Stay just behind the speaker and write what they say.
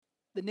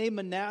The name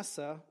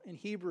Manasseh in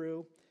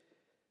Hebrew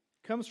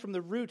comes from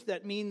the root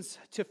that means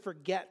to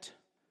forget.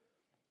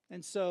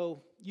 And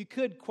so you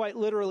could quite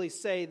literally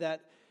say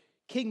that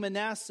King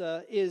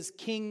Manasseh is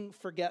king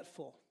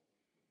forgetful.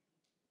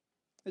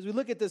 As we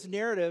look at this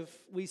narrative,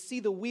 we see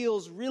the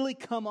wheels really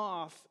come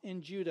off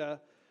in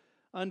Judah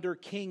under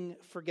King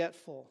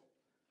Forgetful.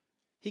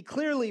 He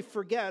clearly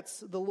forgets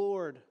the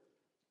Lord.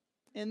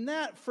 And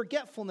that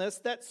forgetfulness,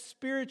 that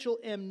spiritual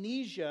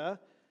amnesia,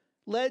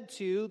 led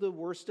to the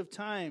worst of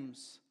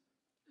times.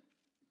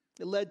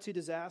 It led to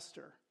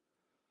disaster.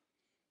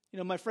 You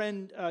know, my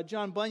friend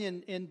John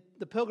Bunyan, in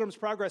The Pilgrim's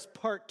Progress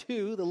Part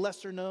 2, the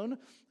lesser known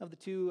of the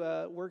two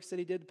works that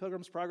he did, The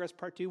Pilgrim's Progress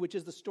Part 2, which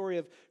is the story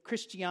of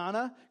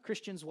Christiana,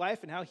 Christian's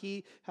wife, and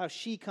how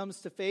she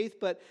comes to faith.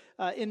 But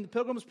in The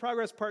Pilgrim's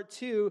Progress Part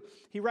 2,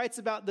 he writes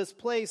about this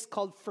place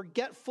called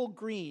Forgetful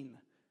Green.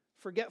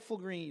 Forgetful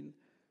Green.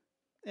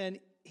 And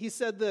he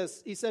said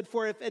this, he said,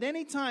 "For if at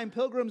any time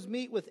pilgrims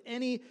meet with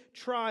any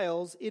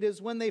trials, it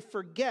is when they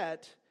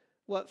forget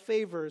what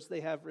favors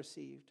they have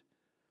received."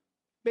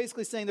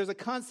 Basically saying there's a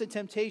constant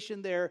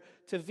temptation there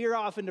to veer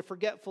off into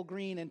forgetful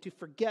green and to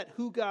forget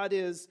who God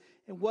is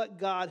and what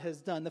God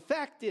has done. The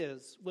fact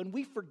is, when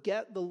we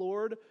forget the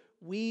Lord,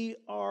 we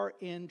are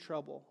in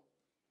trouble.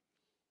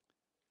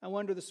 I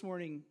wonder this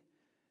morning,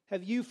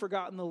 have you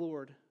forgotten the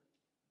Lord?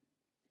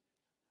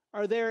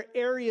 Are there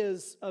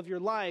areas of your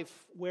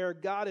life where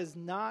God is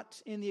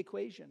not in the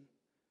equation?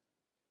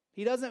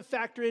 He doesn't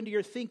factor into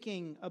your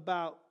thinking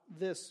about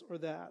this or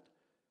that.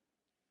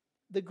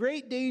 The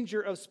great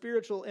danger of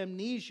spiritual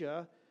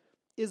amnesia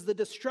is the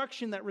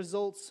destruction that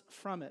results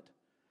from it.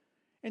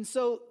 And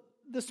so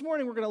this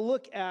morning we're going to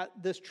look at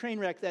this train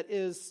wreck that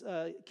is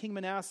King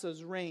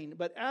Manasseh's reign.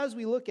 But as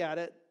we look at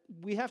it,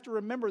 we have to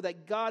remember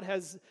that God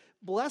has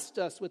blessed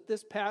us with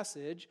this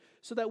passage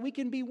so that we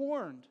can be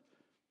warned,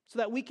 so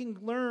that we can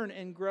learn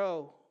and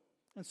grow,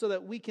 and so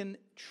that we can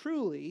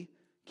truly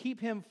keep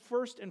Him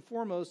first and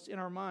foremost in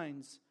our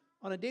minds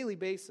on a daily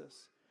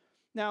basis.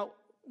 Now,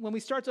 when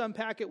we start to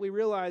unpack it, we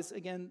realize,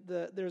 again,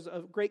 there's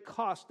a great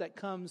cost that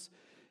comes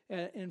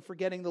in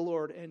forgetting the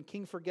Lord, and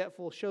King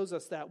Forgetful shows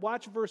us that.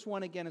 Watch verse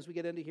 1 again as we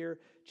get into here,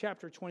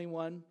 chapter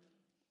 21.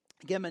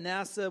 Again,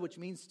 Manasseh, which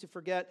means to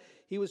forget.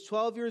 He was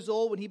 12 years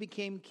old when he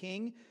became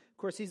king. Of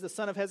course, he's the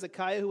son of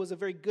Hezekiah, who was a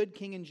very good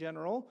king in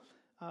general.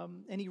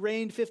 And he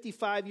reigned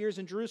 55 years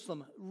in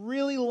Jerusalem.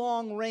 Really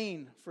long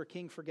reign for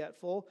King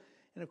Forgetful.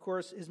 And of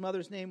course, his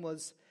mother's name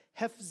was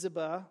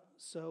Hephzibah.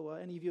 So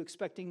any of you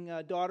expecting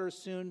daughters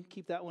soon,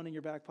 keep that one in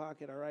your back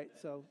pocket, all right?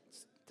 So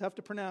it's tough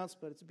to pronounce,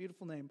 but it's a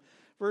beautiful name.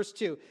 Verse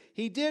 2,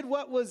 he did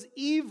what was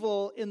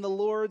evil in the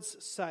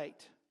Lord's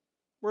sight.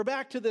 We're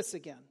back to this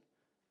again.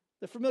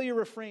 The familiar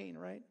refrain,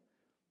 right?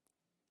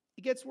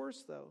 It gets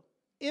worse, though.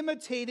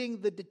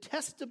 Imitating the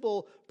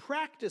detestable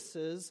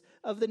practices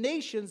of the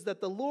nations that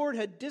the Lord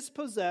had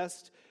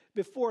dispossessed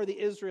before the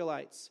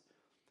Israelites.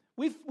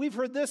 We've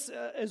heard this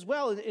as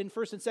well in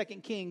 1st and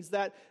 2nd Kings,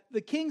 that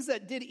the kings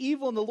that did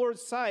evil in the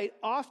Lord's sight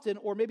often,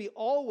 or maybe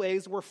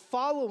always, were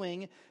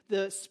following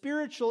the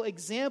spiritual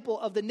example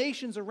of the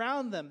nations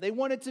around them. They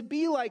wanted to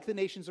be like the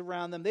nations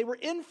around them. They were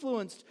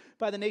influenced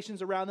by the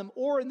nations around them,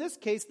 or in this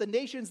case, the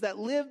nations that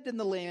lived in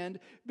the land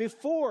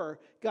before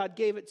God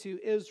gave it to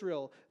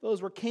Israel.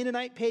 Those were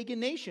Canaanite pagan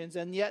nations,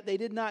 and yet they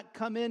did not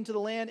come into the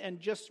land and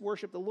just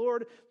worship the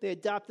Lord. They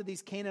adopted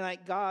these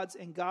Canaanite gods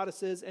and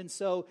goddesses, and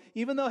so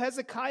even though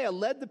Hezekiah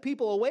led the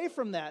people away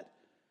from that,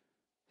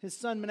 his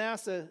son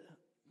Manasseh,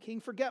 King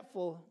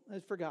Forgetful,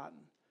 had forgotten.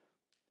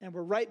 And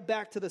we're right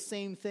back to the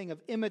same thing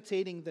of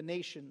imitating the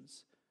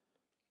nations.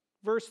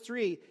 Verse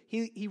 3,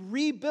 he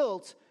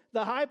rebuilt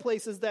the high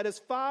places that his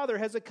father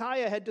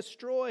Hezekiah had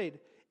destroyed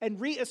and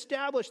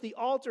reestablished the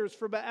altars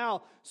for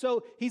Baal.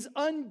 So he's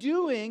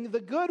undoing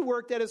the good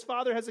work that his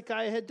father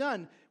Hezekiah had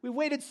done. We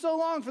waited so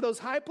long for those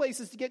high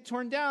places to get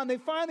torn down. They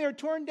finally are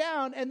torn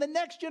down, and the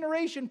next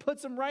generation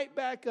puts them right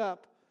back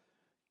up.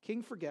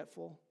 King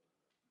Forgetful.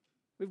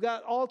 We've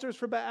got altars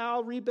for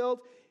Baal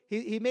rebuilt.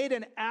 He made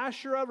an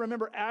Asherah.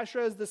 Remember,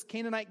 Asherah is this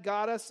Canaanite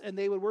goddess, and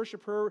they would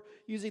worship her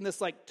using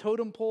this like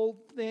totem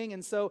pole thing.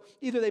 And so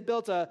either they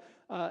built an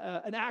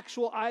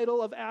actual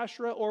idol of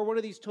Asherah or one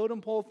of these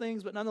totem pole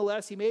things, but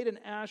nonetheless, he made an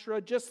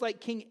Asherah just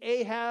like King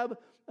Ahab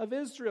of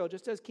Israel,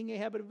 just as King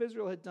Ahab of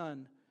Israel had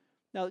done.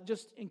 Now,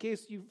 just in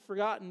case you've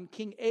forgotten,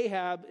 King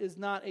Ahab is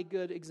not a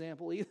good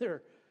example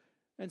either.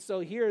 And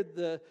so here,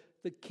 the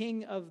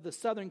king of the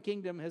southern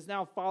kingdom has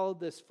now followed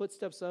this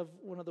footsteps of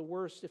one of the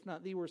worst, if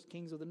not the worst,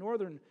 kings of the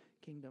northern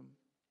kingdom.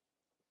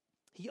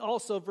 He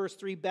also, verse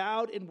 3,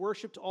 bowed and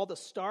worshipped all the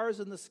stars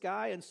in the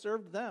sky and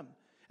served them.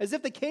 As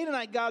if the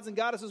Canaanite gods and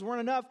goddesses weren't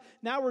enough,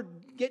 now we're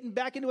getting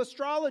back into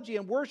astrology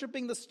and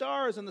worshiping the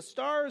stars, and the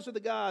stars are the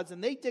gods,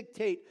 and they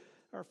dictate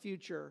our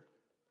future.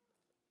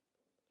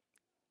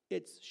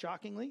 It's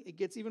shockingly, it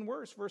gets even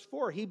worse. Verse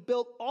 4, he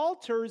built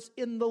altars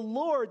in the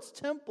Lord's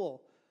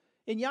temple,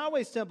 in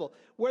Yahweh's temple,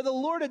 where the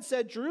Lord had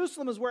said,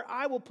 Jerusalem is where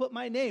I will put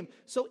my name.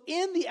 So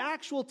in the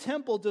actual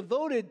temple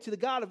devoted to the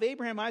God of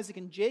Abraham, Isaac,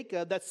 and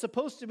Jacob, that's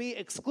supposed to be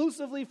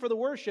exclusively for the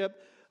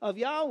worship of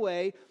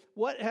Yahweh.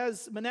 What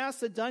has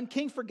Manasseh done?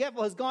 King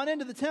Forgetful has gone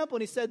into the temple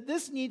and he said,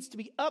 this needs to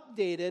be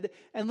updated,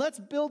 and let's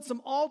build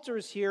some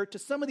altars here to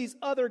some of these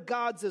other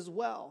gods as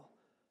well.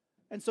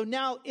 And so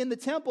now in the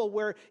temple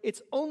where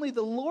it's only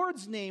the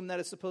Lord's name that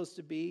is supposed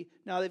to be,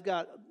 now they've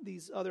got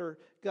these other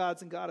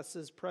gods and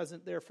goddesses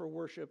present there for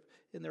worship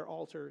in their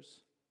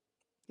altars.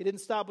 He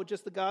didn't stop with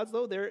just the gods,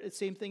 though. There,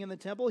 same thing in the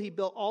temple. He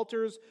built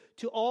altars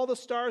to all the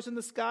stars in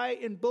the sky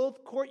in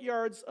both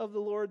courtyards of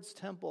the Lord's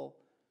temple.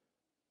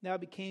 Now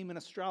became an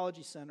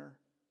astrology center.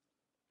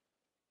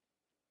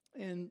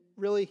 And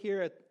really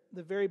here at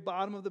the very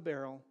bottom of the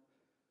barrel,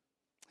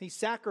 he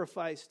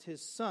sacrificed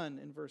his son,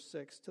 in verse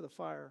 6, to the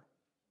fire.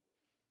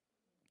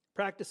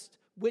 Practiced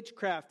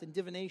witchcraft and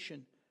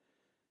divination.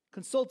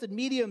 Consulted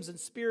mediums and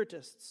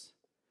spiritists.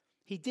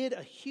 He did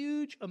a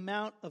huge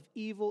amount of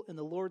evil in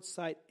the Lord's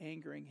sight,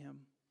 angering him.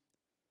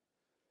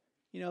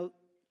 You know,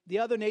 the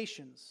other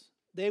nations,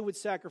 they would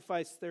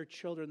sacrifice their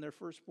children, their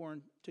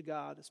firstborn, to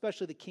God,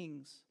 especially the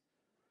kings.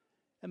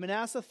 And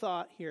Manasseh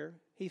thought here,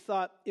 he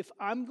thought, if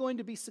I'm going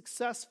to be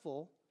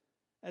successful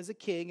as a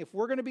king, if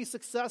we're going to be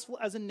successful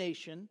as a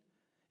nation,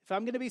 if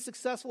I'm going to be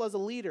successful as a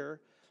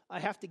leader, I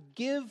have to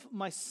give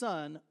my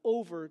son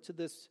over to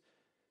this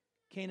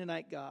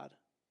Canaanite god.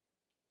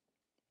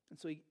 And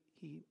so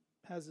he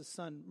has his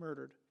son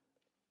murdered.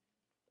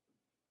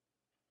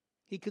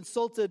 He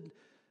consulted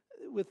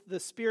with the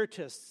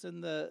spiritists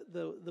and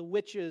the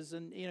witches,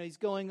 and he's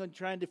going and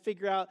trying to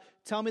figure out,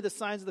 tell me the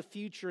signs of the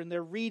future, and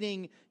they're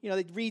reading,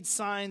 they read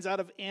signs out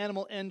of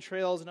animal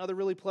entrails and other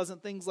really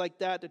pleasant things like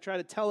that to try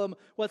to tell him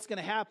what's going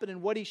to happen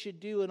and what he should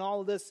do and all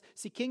of this.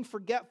 See, King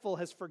Forgetful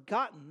has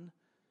forgotten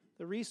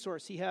the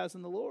resource he has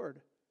in the Lord.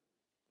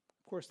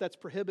 Of course, that's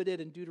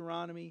prohibited in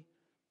Deuteronomy.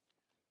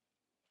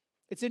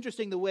 It's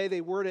interesting the way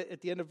they word it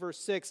at the end of verse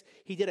 6.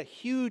 He did a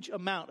huge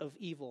amount of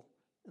evil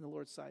in the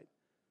Lord's sight.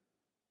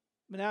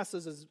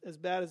 Manasseh's as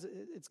bad as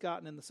it's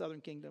gotten in the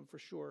southern kingdom, for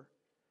sure.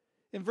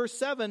 In verse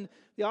 7,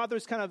 the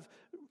authors kind of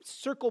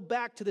circle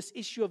back to this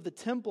issue of the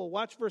temple.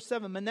 Watch verse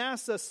 7.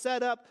 Manasseh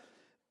set up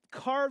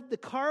the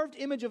carved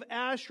image of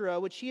Asherah,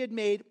 which he had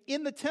made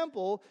in the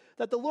temple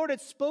that the Lord had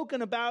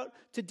spoken about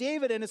to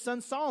David and his son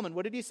Solomon.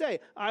 What did he say?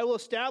 I will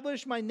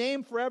establish my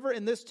name forever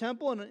in this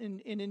temple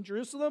and in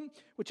Jerusalem,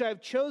 which I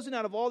have chosen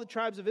out of all the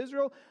tribes of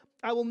Israel.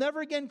 I will never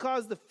again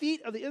cause the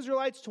feet of the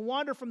Israelites to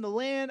wander from the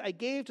land I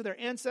gave to their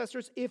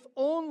ancestors, if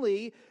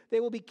only they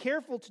will be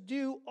careful to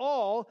do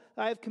all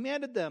I have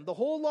commanded them, the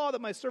whole law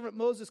that my servant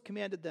Moses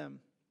commanded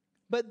them.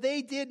 But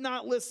they did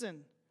not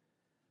listen.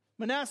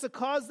 Manasseh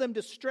caused them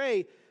to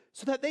stray,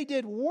 so that they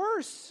did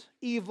worse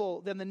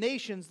evil than the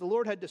nations the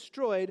Lord had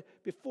destroyed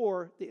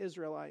before the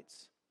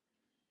Israelites.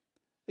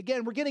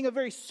 Again, we're getting a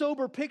very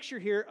sober picture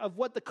here of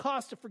what the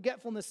cost of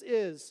forgetfulness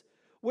is,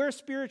 where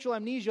spiritual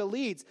amnesia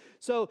leads.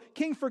 So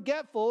King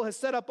Forgetful has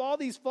set up all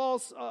these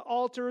false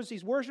altars.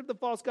 He's worshiped the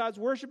false gods,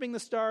 worshiping the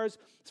stars,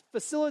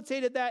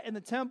 facilitated that in the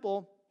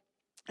temple.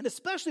 And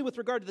especially with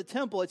regard to the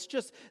temple, it's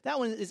just, that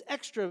one is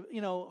extra,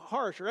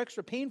 harsh or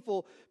extra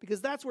painful, because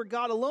that's where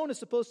God alone is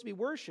supposed to be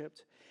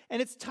worshiped.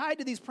 And it's tied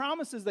to these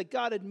promises that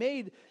God had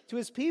made to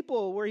his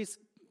people, where he's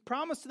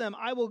promised to them,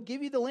 I will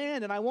give you the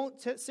land and I won't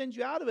send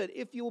you out of it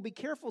if you will be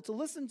careful to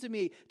listen to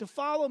me, to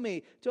follow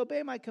me, to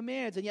obey my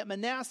commands. And yet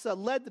Manasseh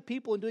led the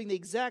people in doing the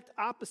exact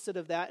opposite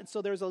of that. And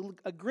so there's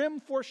a grim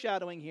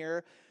foreshadowing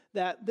here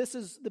that this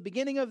is the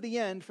beginning of the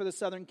end for the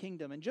southern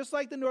kingdom. And just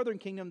like the northern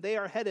kingdom, they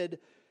are headed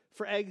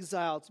for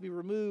exile, to be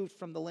removed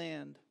from the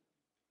land.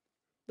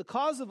 The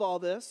cause of all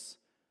this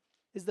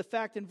is the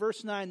fact in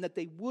verse 9 that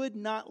they would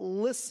not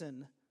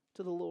listen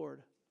to the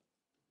Lord.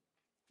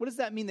 What does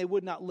that mean, they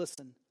would not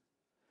listen?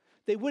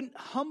 They wouldn't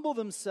humble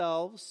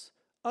themselves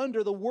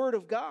under the word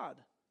of God.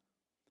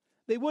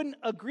 They wouldn't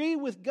agree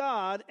with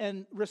God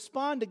and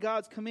respond to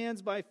God's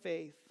commands by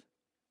faith.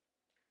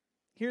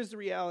 Here's the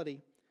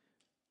reality.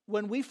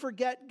 When we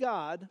forget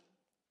God,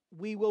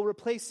 we will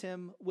replace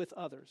him with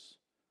others.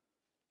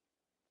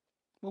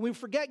 When we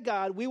forget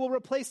God, we will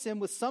replace him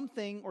with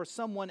something or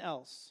someone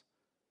else.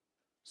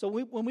 So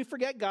when we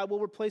forget God, we'll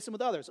replace him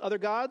with others. Other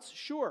gods?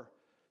 Sure.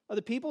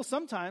 Other people?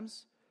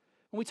 Sometimes.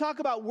 When we talk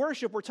about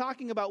worship, we're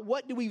talking about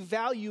what do we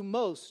value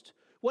most?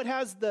 What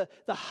has the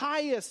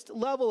highest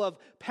level of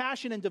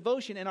passion and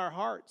devotion in our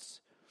hearts?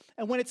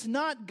 And when it's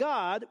not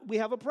God, we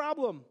have a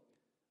problem.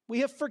 We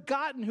have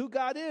forgotten who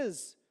God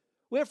is.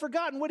 We have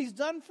forgotten what he's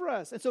done for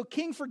us. And so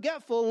King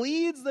Forgetful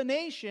leads the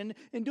nation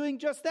in doing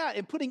just that,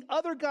 and putting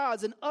other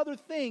gods and other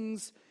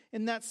things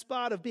in that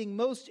spot of being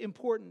most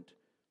important.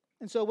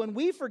 And so when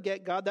we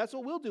forget God, that's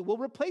what we'll do. We'll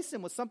replace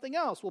him with something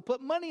else. We'll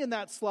put money in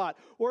that slot,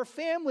 or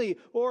family,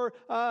 or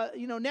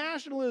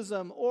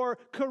nationalism, or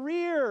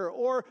career,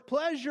 or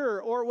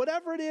pleasure, or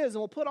whatever it is.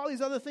 And we'll put all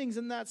these other things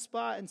in that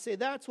spot and say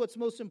that's what's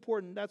most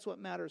important. That's what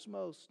matters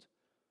most.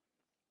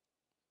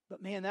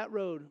 But man, that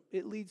road,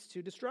 it leads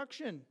to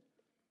destruction.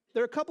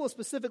 There are a couple of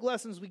specific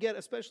lessons we get,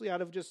 especially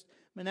out of just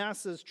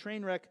Manasseh's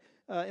train wreck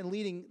in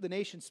leading the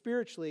nation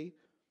spiritually.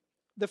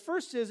 The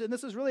first is, and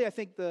this is really, I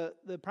think, the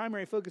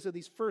primary focus of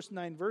these first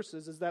 9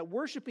 verses, is that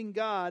worshiping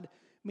God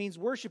means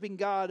worshiping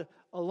God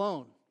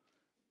alone.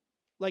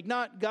 Like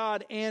not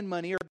God and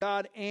money, or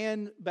God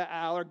and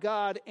Baal, or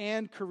God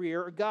and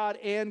career, or God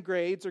and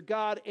grades, or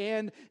God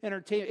and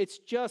entertainment. It's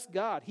just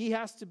God. He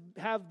has to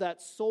have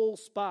that sole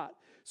spot.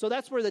 So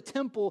that's where the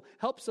temple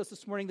helps us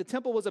this morning. The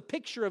temple was a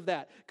picture of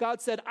that.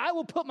 God said, I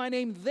will put my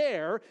name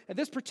there, at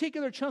this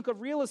particular chunk of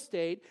real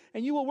estate,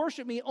 and you will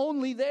worship me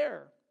only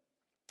there.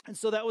 And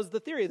so that was the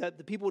theory, that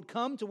the people would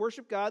come to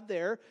worship God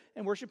there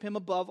and worship him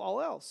above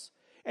all else.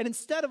 And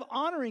instead of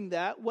honoring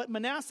that, what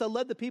Manasseh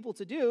led the people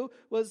to do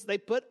was they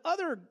put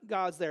other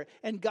gods there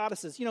and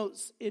goddesses. You know,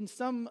 in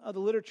some of the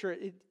literature,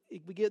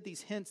 we get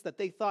these hints that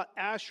they thought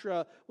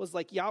Asherah was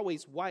like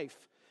Yahweh's wife.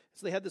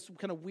 So they had this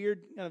kind of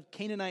weird kind of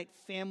Canaanite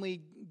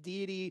family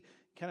deity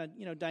kind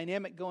of,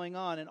 dynamic going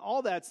on. And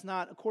all that's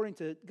not according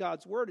to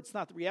God's word. It's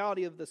not the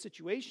reality of the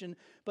situation.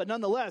 But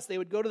nonetheless, they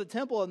would go to the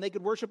temple and they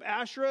could worship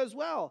Asherah as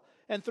well.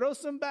 And throw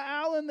some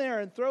Baal in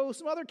there and throw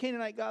some other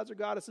Canaanite gods or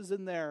goddesses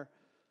in there.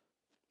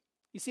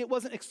 You see, it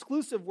wasn't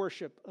exclusive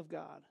worship of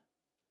God.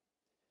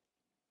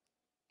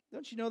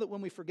 Don't you know that when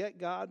we forget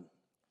God,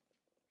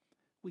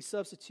 we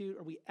substitute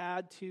or we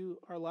add to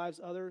our lives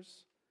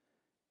others?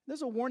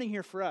 There's a warning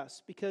here for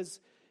us, because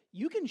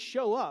you can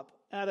show up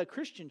at a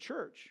Christian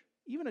church,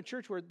 even a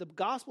church where the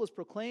gospel is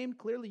proclaimed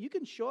clearly. You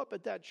can show up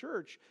at that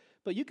church,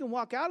 but you can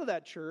walk out of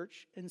that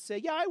church and say,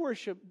 yeah, I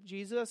worship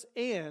Jesus,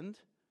 and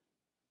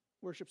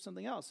worship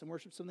something else,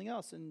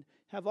 and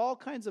have all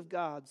kinds of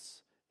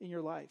gods in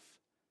your life.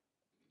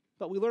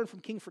 But we learn from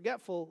King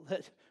Forgetful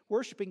that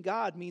worshiping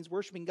God means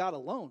worshiping God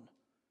alone,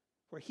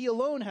 where he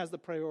alone has the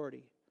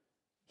priority.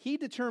 He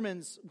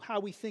determines how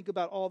we think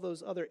about all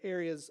those other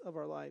areas of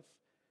our life.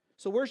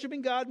 So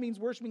worshiping God means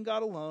worshiping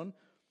God alone.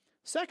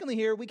 Secondly,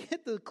 here we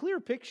get the clear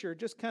picture,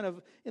 just kind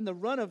of in the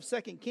run of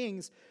 2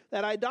 Kings,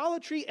 that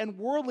idolatry and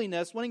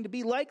worldliness, wanting to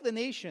be like the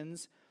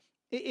nations,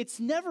 it's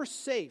never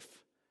safe.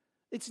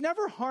 It's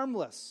never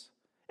harmless.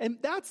 And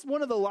that's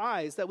one of the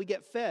lies that we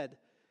get fed.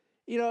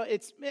 I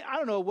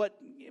don't know what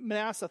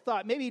Manasseh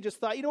thought. Maybe he just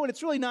thought,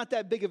 it's really not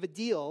that big of a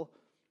deal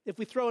if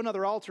we throw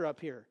another altar up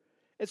here.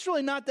 It's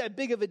really not that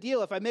big of a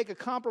deal if I make a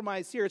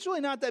compromise here. It's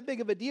really not that big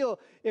of a deal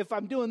if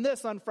I'm doing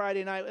this on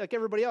Friday night like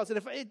everybody else. And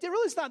it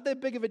really is not that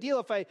big of a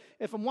deal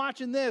if I'm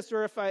watching this,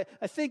 or if I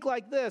think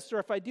like this, or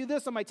if I do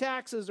this on my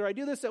taxes, or I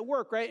do this at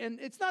work, right? And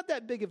it's not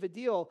that big of a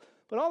deal.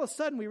 But all of a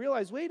sudden we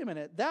realize, wait a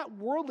minute, that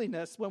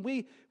worldliness, when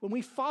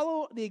we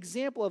follow the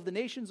example of the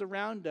nations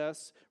around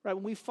us, right,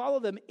 when we follow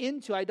them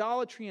into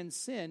idolatry and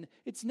sin,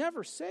 it's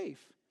never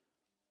safe.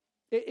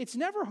 It's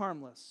never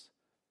harmless.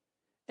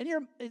 And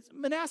here,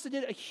 Manasseh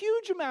did a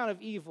huge amount of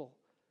evil.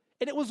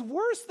 And it was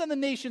worse than the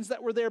nations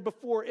that were there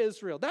before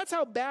Israel. That's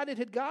how bad it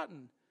had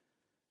gotten.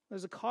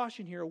 There's a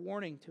caution here, a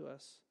warning to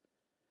us.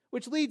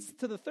 Which leads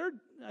to the third,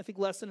 I think,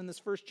 lesson in this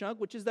first chunk,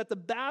 which is that the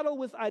battle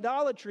with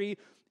idolatry,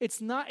 it's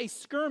not a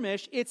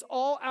skirmish, it's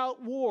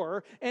all-out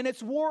war, and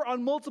it's war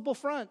on multiple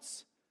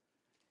fronts.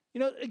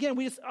 Again,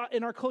 we just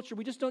in our culture,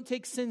 we just don't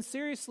take sin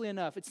seriously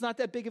enough. It's not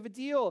that big of a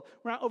deal.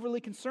 We're not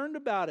overly concerned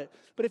about it.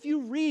 But if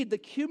you read the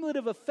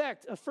cumulative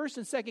effect of 1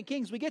 and 2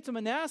 Kings, we get to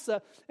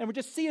Manasseh, and we're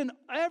just seeing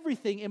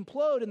everything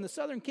implode in the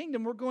southern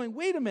kingdom. We're going,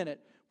 wait a minute.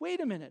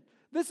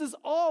 This is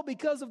all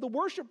because of the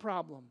worship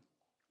problem.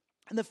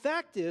 And the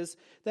fact is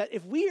that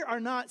if we are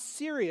not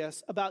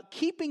serious about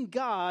keeping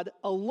God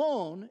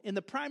alone in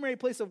the primary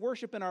place of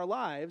worship in our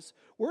lives,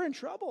 we're in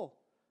trouble.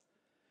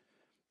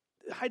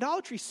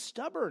 Idolatry's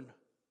stubborn.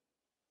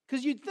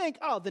 Because you'd think,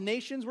 the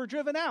nations were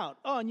driven out.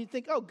 And you'd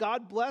think,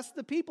 God blessed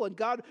the people, and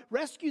God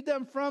rescued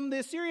them from the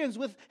Assyrians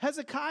with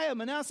Hezekiah,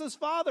 Manasseh's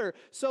father.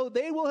 So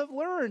they will have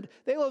learned.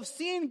 They will have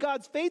seen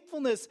God's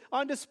faithfulness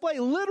on display.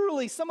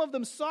 Literally, some of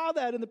them saw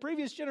that in the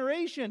previous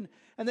generation.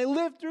 And they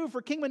lived through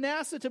for King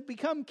Manasseh to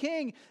become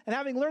king. And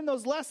having learned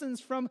those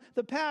lessons from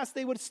the past,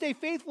 they would stay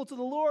faithful to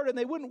the Lord, and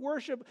they wouldn't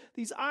worship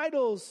these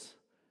idols.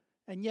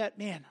 And yet,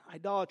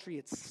 idolatry,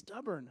 it's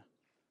stubborn.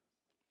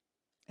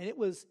 And it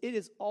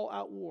is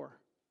all-out war.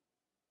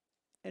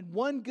 And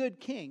one good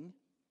king,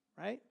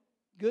 right,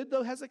 good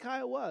though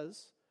Hezekiah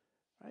was,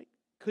 right,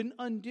 couldn't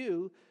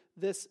undo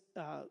this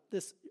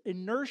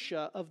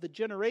inertia of the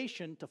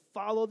generation to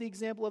follow the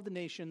example of the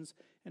nations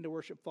and to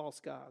worship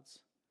false gods.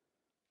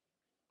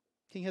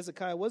 King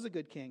Hezekiah was a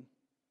good king.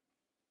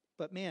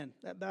 But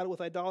that battle with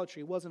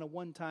idolatry wasn't a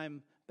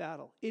one-time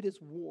battle. It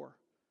is war.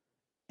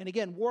 And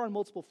again, war on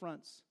multiple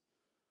fronts.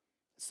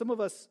 Some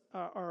of us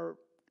are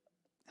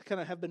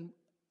kind of have been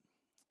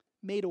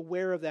made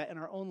aware of that in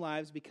our own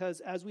lives, because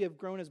as we have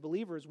grown as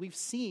believers, we've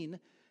seen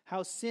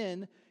how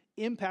sin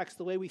impacts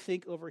the way we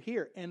think over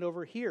here and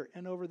over here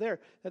and over there.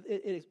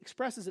 It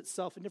expresses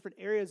itself in different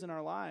areas in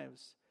our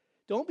lives.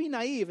 Don't be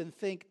naive and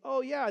think,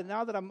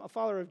 now that I'm a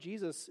follower of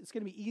Jesus, it's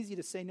going to be easy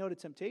to say no to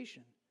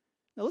temptation.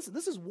 Now listen,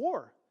 this is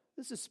war.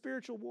 This is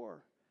spiritual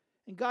war.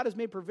 And God has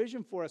made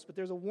provision for us, but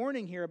there's a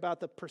warning here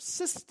about the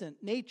persistent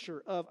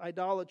nature of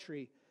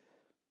idolatry.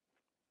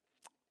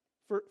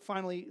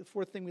 Finally, the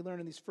fourth thing we learn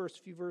in these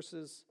first few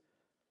verses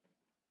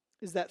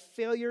is that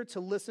failure to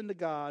listen to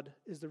God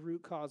is the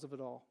root cause of it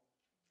all.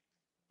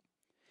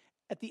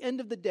 At the end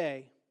of the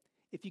day,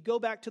 If you go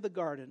back to the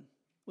garden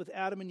with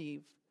Adam and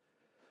Eve,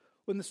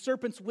 when the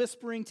serpent's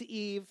whispering to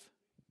Eve,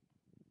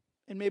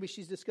 and maybe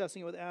she's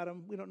discussing it with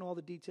Adam, we don't know all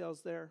the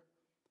details there,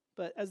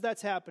 but as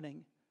that's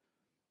happening,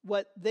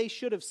 what they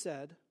should have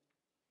said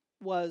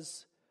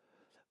was,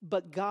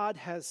 but God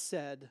has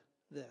said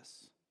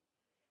this.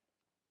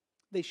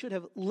 They should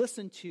have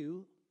listened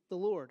to the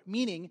Lord,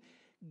 meaning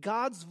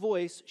God's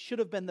voice should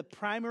have been the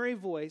primary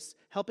voice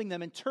helping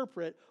them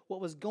interpret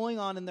what was going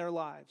on in their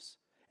lives.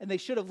 And they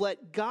should have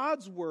let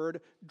God's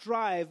word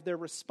drive their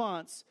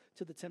response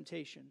to the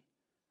temptation.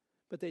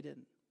 But they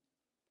didn't.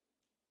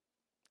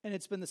 And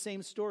it's been the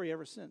same story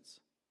ever since,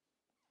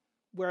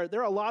 where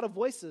there are a lot of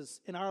voices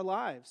in our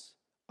lives,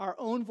 our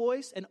own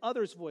voice and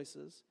others'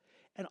 voices,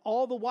 and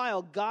all the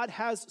while God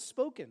has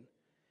spoken.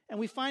 And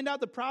we find out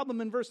the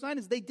problem in verse 9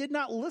 is they did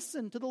not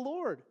listen to the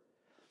Lord.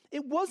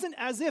 It wasn't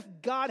as if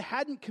God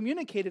hadn't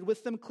communicated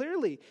with them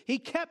clearly. He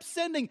kept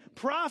sending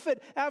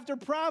prophet after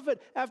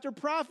prophet after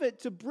prophet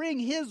to bring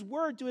his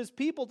word to his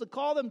people, to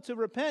call them to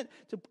repent,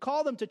 to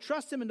call them to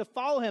trust him and to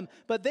follow him.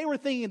 But they were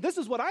thinking, this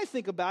is what I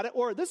think about it,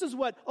 or this is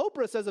what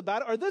Oprah says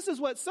about it, or this is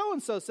what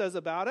so-and-so says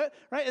about it,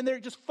 right? And they're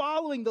just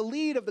following the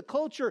lead of the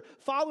culture,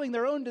 following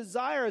their own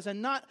desires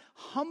and not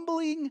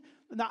humbling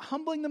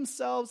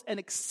themselves and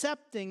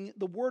accepting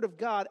the word of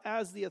God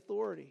as the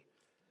authority.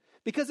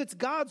 Because it's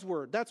God's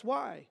word, that's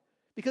why.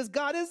 Because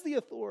God is the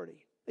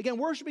authority. Again,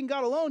 worshiping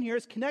God alone here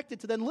is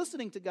connected to then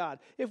listening to God.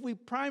 If we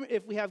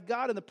have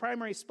God in the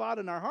primary spot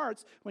in our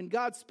hearts, when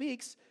God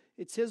speaks,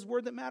 it's his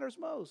word that matters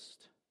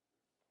most.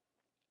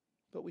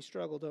 But we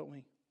struggle, don't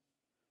we?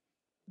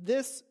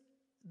 This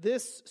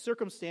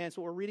circumstance,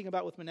 what we're reading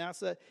about with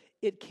Manasseh,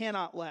 it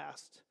cannot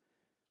last.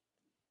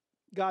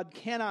 God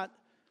cannot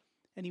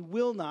and he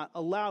will not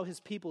allow his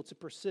people to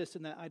persist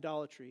in that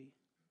idolatry.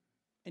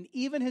 And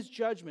even his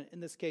judgment in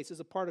this case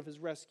is a part of his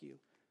rescue,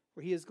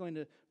 where he is going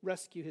to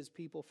rescue his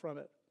people from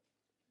it.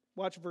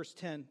 Watch verse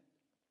 10.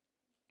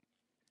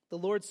 The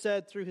Lord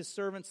said through his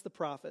servants, the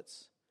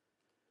prophets,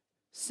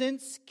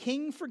 since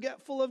King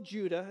Forgetful of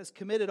Judah has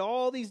committed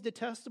all these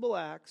detestable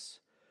acts,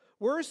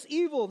 worse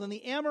evil than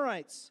the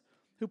Amorites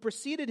who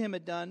preceded him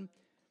had done,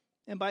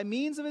 and by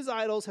means of his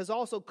idols has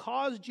also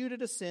caused Judah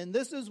to sin,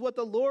 this is what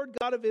the Lord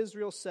God of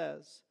Israel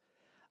says.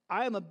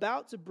 I am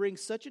about to bring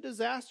such a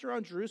disaster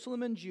on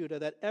Jerusalem and Judah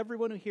that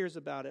everyone who hears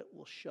about it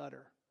will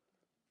shudder.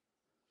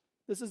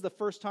 This is the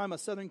first time a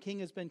southern king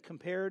has been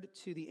compared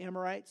to the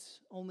Amorites.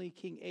 Only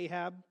King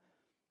Ahab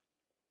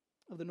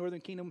of the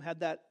northern kingdom had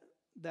that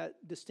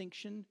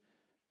distinction.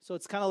 So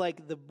it's kind of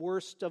like the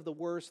worst of the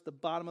worst, the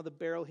bottom of the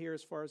barrel here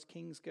as far as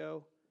kings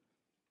go.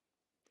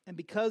 And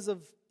because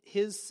of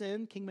his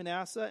sin, King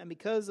Manasseh, and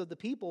because of the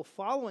people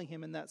following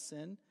him in that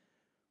sin,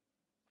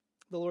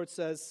 the Lord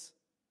says,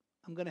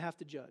 I'm going to have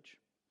to judge.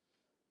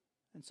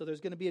 And so there's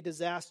going to be a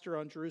disaster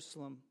on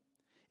Jerusalem.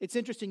 It's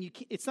interesting,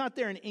 it's not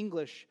there in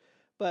English,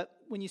 but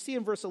when you see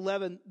in verse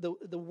 11,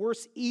 the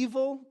worse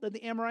evil than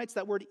the Amorites,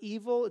 that word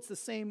evil, it's the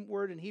same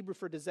word in Hebrew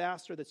for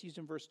disaster that's used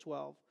in verse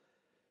 12.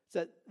 It's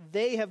that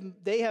they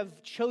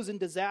have chosen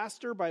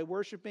disaster by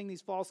worshiping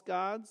these false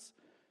gods,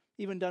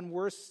 even done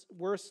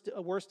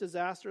a worse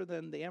disaster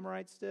than the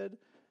Amorites did.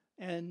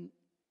 And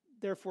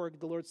therefore,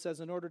 the Lord says,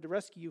 in order to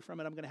rescue you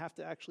from it, I'm going to have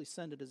to actually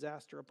send a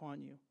disaster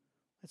upon you.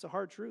 It's a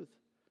hard truth.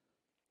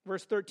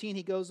 Verse 13,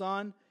 he goes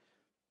on.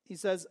 He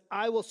says,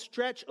 I will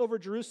stretch over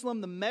Jerusalem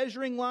the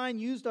measuring line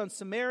used on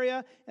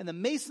Samaria and the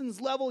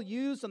mason's level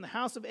used on the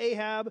house of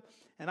Ahab,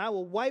 and I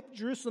will wipe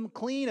Jerusalem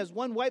clean as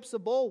one wipes a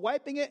bowl,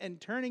 wiping it and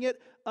turning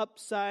it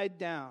upside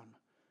down.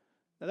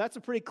 Now that's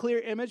a pretty clear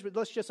image, but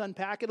let's just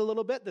unpack it a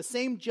little bit. The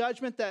same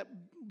judgment that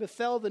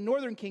befell the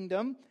northern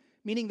kingdom,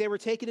 meaning they were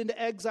taken into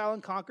exile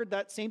and conquered,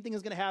 that same thing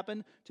is going to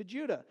happen to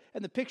Judah.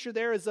 And the picture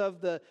there is of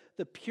the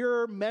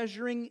pure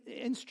measuring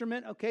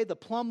instrument, okay, the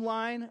plumb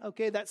line,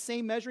 okay, that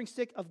same measuring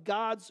stick of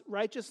God's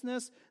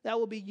righteousness, that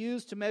will be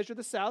used to measure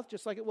the south,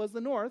 just like it was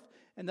the north,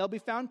 and they'll be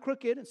found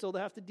crooked, and so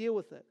they'll have to deal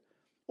with it.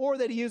 Or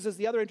that he uses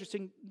the other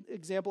interesting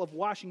example of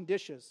washing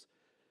dishes.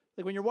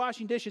 Like when you're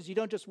washing dishes, you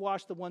don't just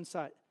wash the one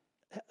side.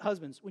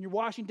 Husbands, when you're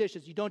washing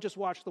dishes, you don't just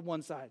wash the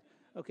one side.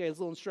 Okay, there's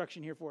a little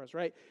instruction here for us,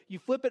 right? You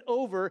flip it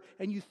over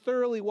and you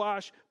thoroughly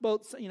wash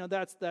both,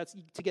 that's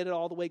to get it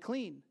all the way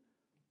clean.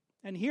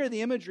 And here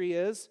the imagery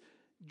is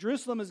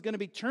Jerusalem is going to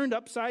be turned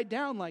upside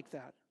down like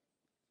that.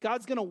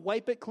 God's going to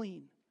wipe it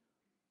clean.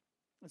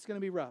 It's going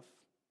to be rough.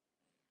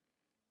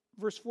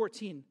 Verse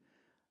 14,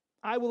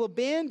 I will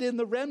abandon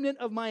the remnant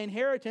of my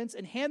inheritance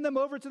and hand them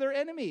over to their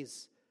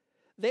enemies.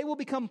 They will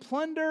become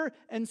plunder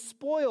and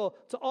spoil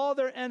to all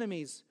their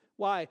enemies.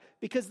 Why?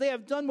 Because they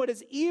have done what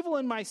is evil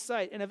in my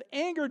sight and have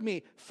angered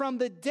me from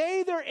the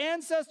day their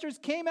ancestors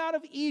came out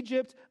of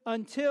Egypt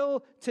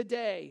until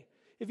today.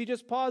 If you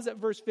just pause at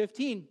verse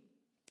 15,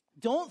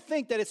 don't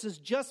think that it's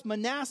just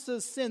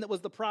Manasseh's sin that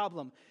was the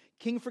problem.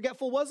 King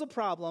Forgetful was a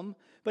problem,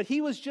 but he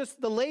was just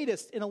the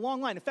latest in a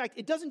long line. In fact,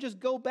 it doesn't just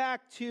go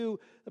back to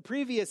the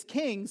previous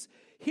kings.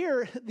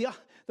 Here,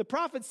 the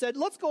prophet said,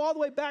 let's go all the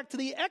way back to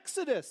the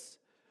Exodus,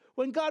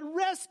 when God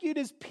rescued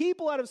his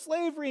people out of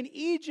slavery in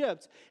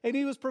Egypt, and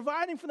he was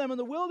providing for them in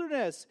the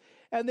wilderness.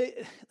 And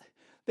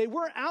they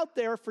weren't out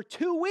there for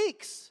 2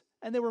 weeks,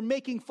 and they were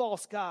making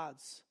false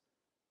gods.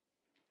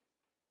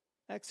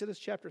 Exodus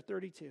chapter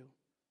 32.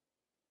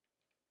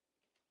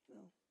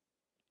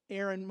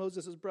 Aaron,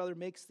 Moses' brother,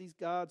 makes these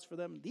gods for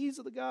them. These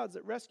are the gods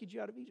that rescued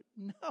you out of Egypt.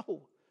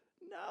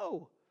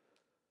 No.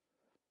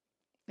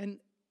 And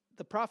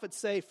the prophets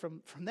say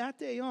from that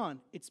day on,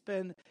 it's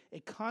been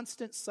a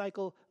constant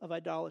cycle of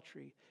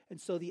idolatry.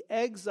 And so the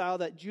exile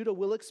that Judah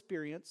will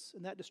experience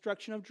and that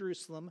destruction of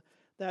Jerusalem,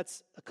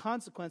 that's a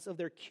consequence of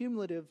their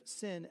cumulative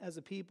sin as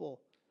a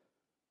people.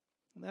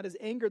 And that has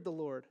angered the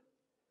Lord.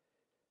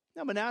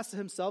 Now, Manasseh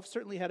himself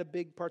certainly had a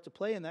big part to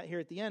play in that here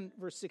at the end.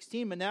 Verse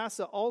 16,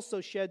 Manasseh also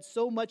shed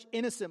so much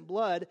innocent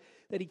blood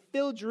that he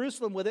filled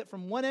Jerusalem with it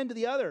from one end to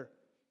the other.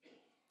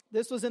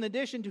 This was in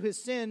addition to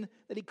his sin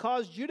that he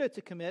caused Judah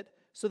to commit,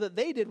 so that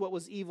they did what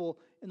was evil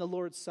in the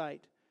Lord's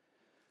sight.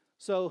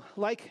 So,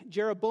 like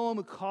Jeroboam,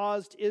 who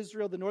caused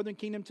Israel, the northern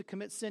kingdom, to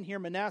commit sin, here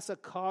Manasseh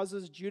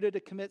causes Judah to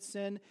commit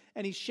sin,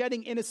 and he's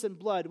shedding innocent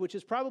blood, which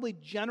is probably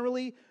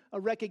generally a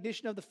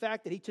recognition of the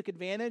fact that he took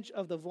advantage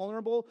of the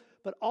vulnerable,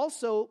 but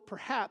also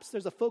perhaps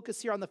there's a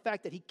focus here on the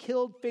fact that he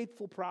killed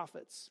faithful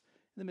prophets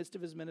in the midst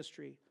of his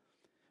ministry.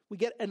 We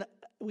get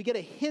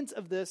a hint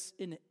of this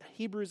in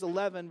Hebrews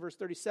 11, verse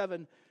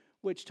 37,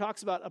 which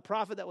talks about a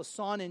prophet that was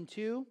sawn in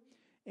two.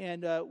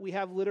 And we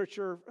have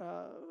literature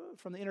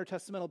from the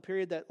intertestamental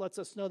period that lets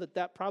us know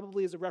that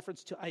probably is a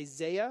reference to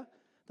Isaiah,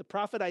 the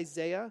prophet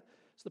Isaiah.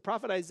 So the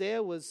prophet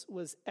Isaiah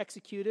was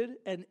executed,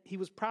 and he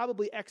was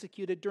probably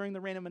executed during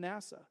the reign of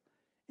Manasseh.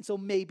 And so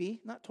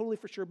maybe, not totally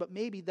for sure, but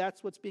maybe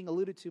that's what's being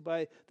alluded to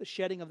by the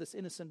shedding of this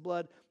innocent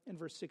blood in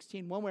verse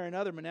 16. One way or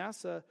another,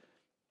 Manasseh,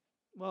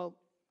 well,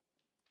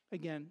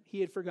 again, he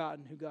had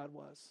forgotten who God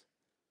was.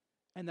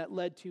 And that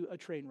led to a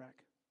train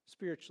wreck,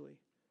 spiritually.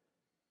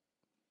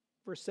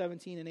 Verse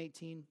 17 and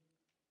 18,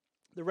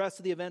 the rest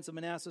of the events of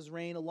Manasseh's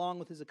reign, along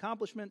with his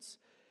accomplishments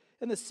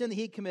and the sin that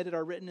he committed,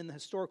 are written in the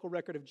historical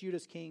record of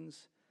Judah's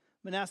kings.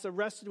 Manasseh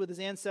rested with his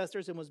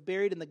ancestors and was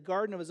buried in the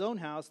garden of his own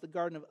house, the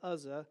garden of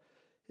Uzzah.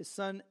 His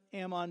son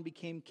Ammon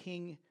became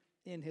king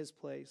in his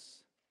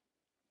place.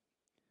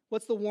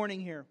 What's the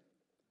warning here?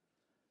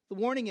 The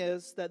warning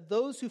is that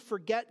those who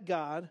forget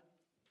God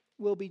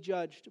will be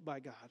judged by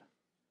God.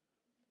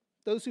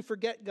 Those who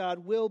forget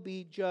God will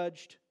be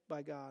judged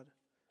by God.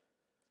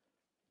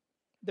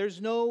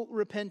 There's no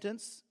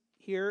repentance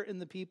here in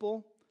the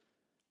people.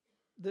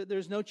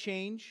 There's no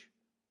change.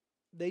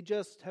 They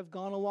just have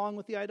gone along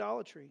with the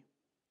idolatry.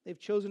 They've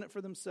chosen it for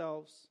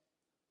themselves.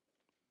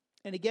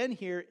 And again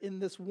here in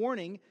this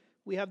warning,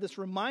 we have this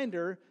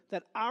reminder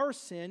that our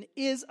sin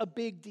is a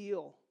big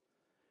deal.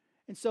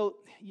 And so,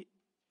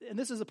 and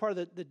this is a part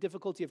of the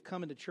difficulty of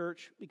coming to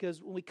church, because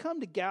when we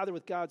come to gather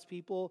with God's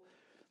people,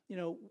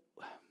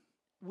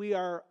 we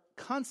are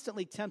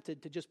constantly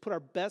tempted to just put our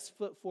best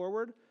foot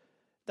forward.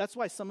 That's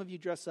why some of you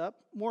dress up.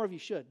 More of you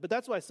should. But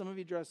that's why some of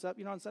you dress up,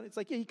 on Sunday. It's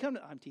like, yeah, you come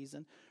to, I'm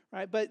teasing,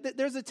 right? But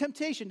there's a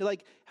temptation to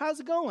how's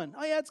it going?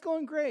 Oh, yeah, it's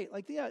going great.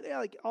 Like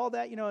all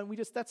that, and we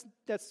just, that's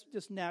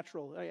just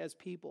natural, right, as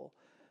people.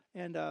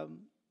 And,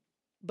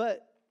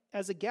 but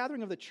as a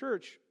gathering of the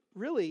church,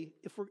 really,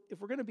 if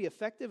we're going to be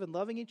effective in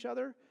loving each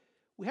other,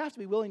 we have to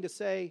be willing to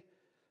say,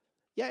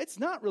 yeah, it's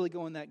not really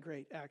going that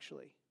great,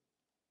 actually.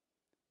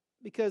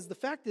 Because the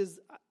fact is,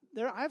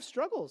 I have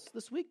struggles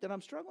this week that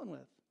I'm struggling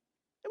with.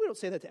 And we don't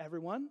say that to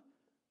everyone,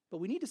 but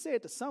we need to say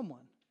it to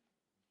someone.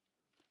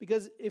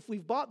 Because if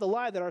we've bought the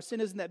lie that our sin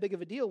isn't that big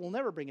of a deal, we'll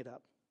never bring it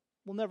up.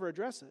 We'll never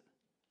address it.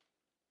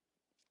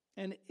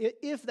 And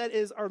if that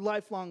is our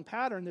lifelong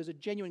pattern, there's a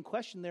genuine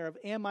question there of,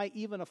 am I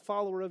even a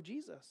follower of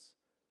Jesus?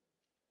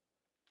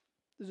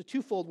 There's a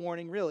twofold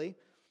warning, really.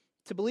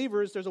 To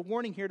believers, there's a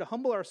warning here to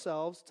humble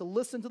ourselves, to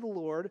listen to the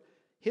Lord,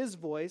 His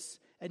voice,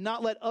 and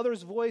not let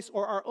others' voice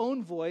or our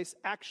own voice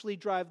actually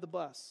drive the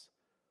bus.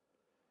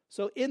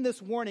 So in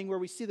this warning where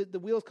we see that the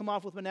wheels come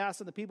off with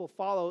Manasseh and the people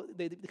follow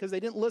because they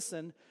didn't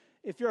listen,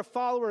 if you're a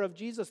follower of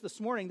Jesus this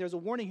morning, there's a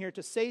warning here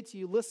to say to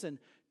you, listen,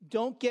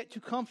 don't get too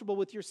comfortable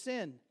with your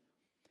sin.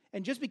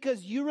 And just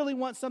because you really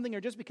want something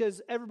or just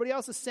because everybody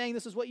else is saying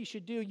this is what you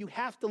should do, you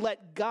have to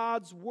let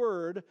God's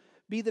word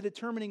be the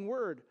determining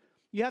word.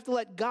 You have to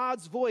let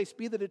God's voice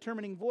be the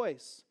determining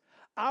voice.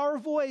 Our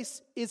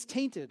voice is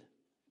tainted,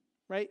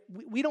 right?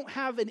 We don't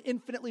have an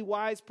infinitely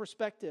wise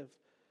perspective.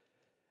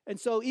 And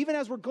so even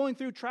as we're going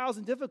through trials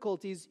and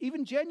difficulties,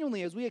 even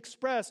genuinely as we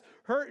express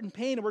hurt and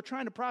pain and we're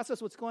trying to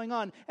process what's going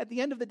on, at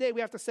the end of the day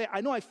we have to say, I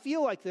know I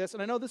feel like this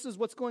and I know this is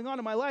what's going on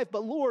in my life,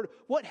 but Lord,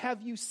 what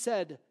have you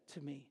said to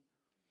me?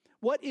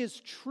 What is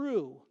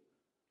true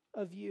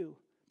of you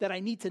that I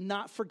need to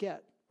not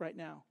forget right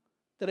now,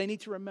 that I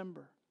need to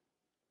remember?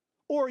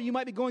 Or you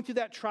might be going through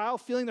that trial,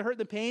 feeling the hurt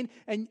and the pain,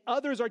 and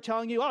others are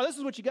telling you, oh, this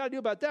is what you got to do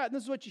about that, and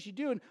this is what you should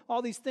do, and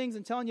all these things,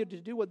 and telling you to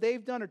do what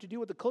they've done or to do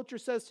what the culture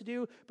says to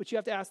do. But you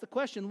have to ask the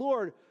question,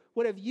 Lord,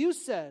 what have you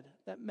said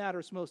that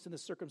matters most in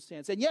this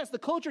circumstance? And yes, the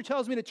culture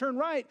tells me to turn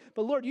right,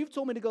 but Lord, you've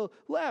told me to go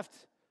left.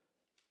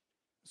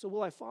 So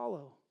will I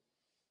follow?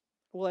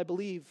 Or will I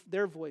believe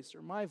their voice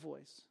or my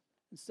voice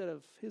instead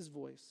of his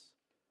voice?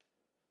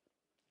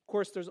 Of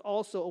course, there's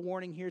also a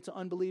warning here to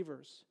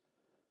unbelievers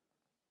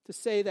to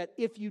say that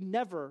if you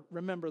never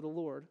remember the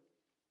Lord,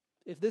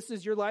 if this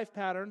is your life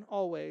pattern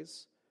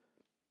always,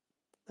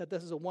 that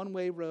this is a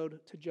one-way road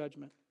to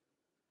judgment.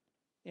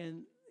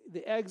 And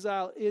the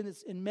exile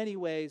is, in many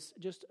ways,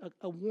 just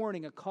a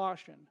warning, a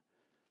caution,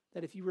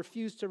 that if you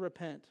refuse to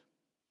repent,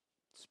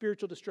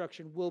 spiritual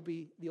destruction will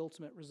be the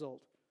ultimate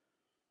result.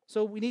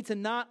 So we need to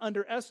not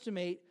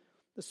underestimate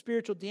the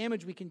spiritual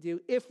damage we can do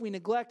if we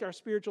neglect our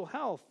spiritual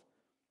health.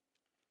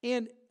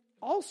 And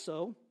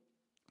also,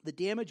 the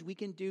damage we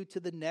can do to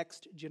the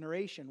next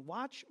generation.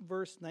 Watch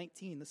verse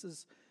 19. This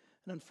is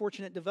an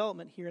unfortunate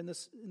development here in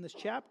this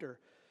chapter.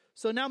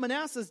 So now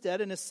Manasseh's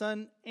dead, and his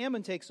son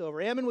Amon takes over.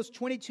 Amon was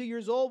 22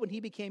 years old when he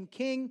became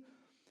king,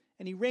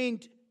 and he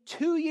reigned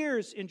 2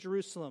 years in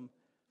Jerusalem.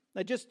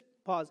 Now just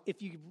pause.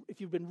 If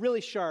you've been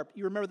really sharp,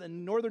 you remember that in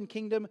the northern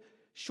kingdom,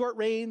 short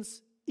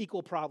reigns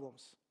equal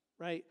problems,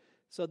 right?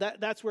 So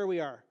that's where we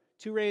are.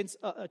 2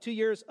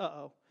 years,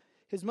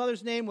 His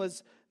mother's name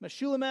was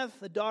Meshullemeth,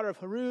 the daughter of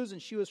Haruz,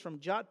 and she was from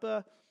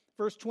Jotbah.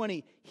 Verse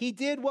 20, he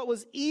did what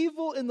was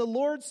evil in the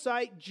Lord's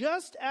sight,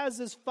 just as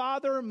his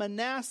father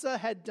Manasseh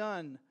had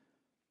done.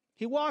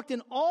 He walked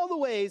in all the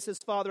ways his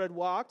father had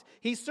walked.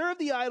 He served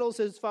the idols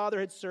his father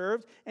had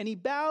served, and he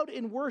bowed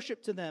in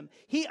worship to them.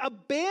 He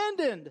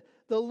abandoned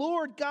the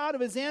Lord God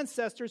of his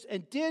ancestors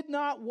and did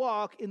not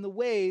walk in the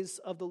ways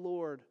of the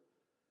Lord.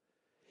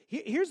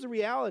 Here's the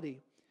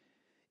reality.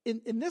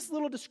 In this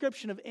little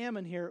description of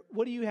Amon here,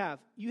 what do you have?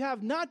 You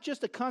have not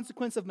just a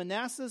consequence of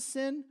Manasseh's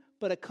sin,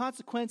 but a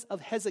consequence of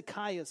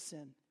Hezekiah's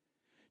sin.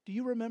 Do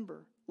you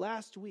remember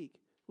last week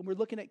when we were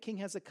looking at King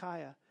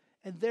Hezekiah,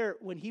 and there,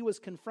 when he was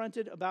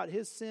confronted about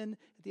his sin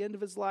at the end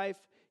of his life,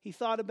 he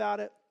thought about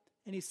it,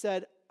 and he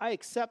said, I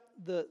accept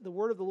the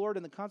word of the Lord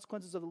and the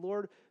consequences of the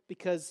Lord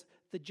because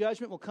the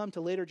judgment will come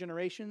to later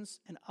generations,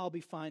 and I'll be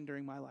fine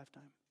during my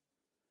lifetime.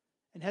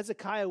 And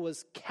Hezekiah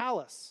was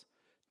callous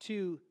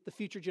to the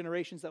future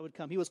generations that would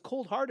come. He was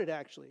cold-hearted,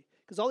 actually,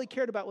 because all he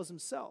cared about was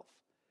himself.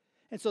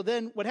 And so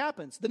then what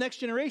happens? The next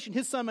generation,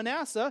 his son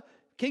Manasseh,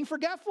 king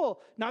forgetful,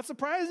 not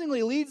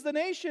surprisingly, leads the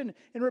nation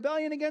in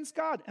rebellion against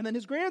God. And then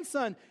his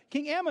grandson,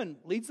 King Amon,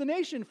 leads the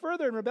nation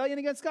further in rebellion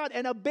against God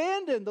and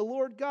abandoned the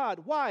Lord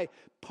God. Why?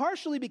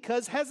 Partially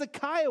because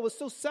Hezekiah was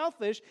so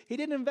selfish, he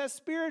didn't invest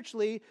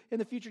spiritually in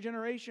the future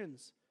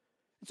generations.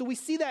 And so we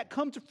see that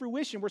come to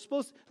fruition. We're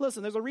supposed to,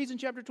 listen, there's a reason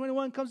chapter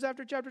 21 comes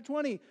after chapter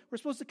 20. We're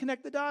supposed to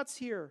connect the dots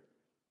here.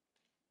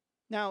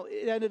 Now,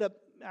 it ended up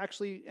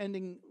actually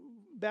ending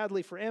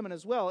badly for Amon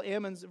as well.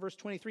 Verse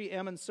 23,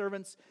 Ammon's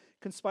servants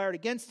conspired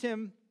against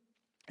him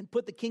and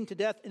put the king to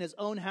death in his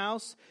own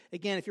house.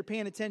 Again, if you're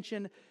paying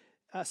attention,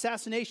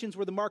 assassinations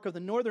were the mark of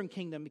the northern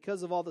kingdom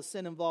because of all the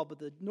sin involved, but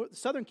the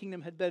southern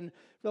kingdom had been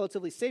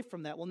relatively safe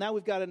from that. Well, now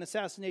we've got an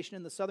assassination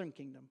in the southern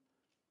kingdom.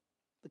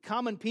 The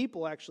common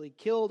people actually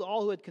killed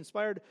all who had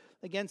conspired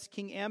against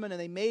King Amon, and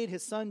they made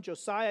his son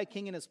Josiah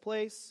king in his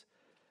place.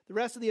 The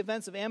rest of the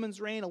events of Ammon's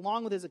reign,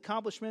 along with his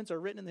accomplishments, are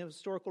written in the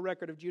historical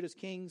record of Judah's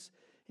kings.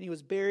 And he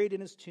was buried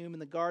in his tomb in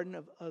the garden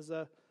of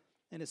Uzzah,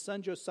 and his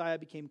son Josiah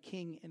became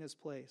king in his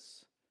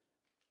place.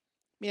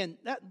 Man,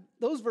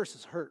 those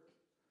verses hurt.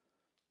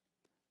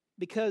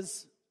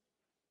 Because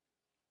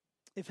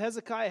if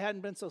Hezekiah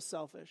hadn't been so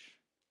selfish,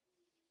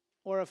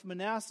 or if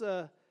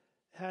Manasseh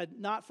had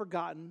not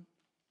forgotten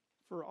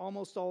for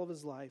almost all of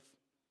his life,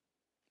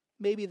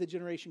 maybe the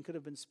generation could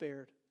have been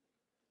spared.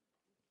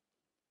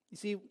 You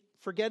see,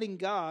 forgetting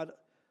God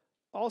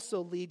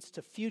also leads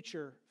to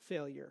future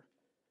failure.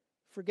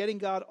 Forgetting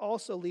God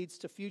also leads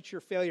to future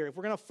failure. If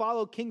we're going to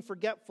follow King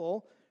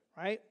Forgetful,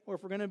 right, or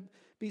if we're going to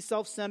be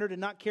self-centered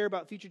and not care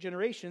about future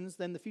generations,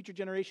 then the future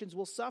generations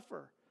will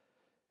suffer.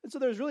 And so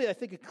there's really, I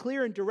think, a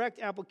clear and direct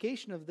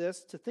application of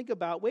this to think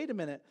about, wait a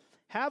minute,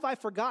 have I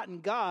forgotten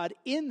God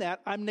in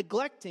that I'm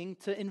neglecting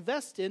to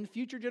invest in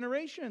future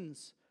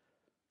generations?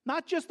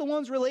 Not just the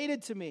ones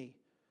related to me,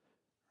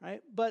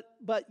 right? But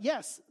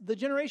yes, the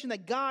generation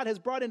that God has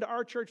brought into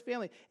our church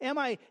family. Am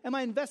I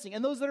investing?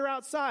 And those that are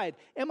outside,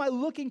 am I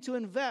looking to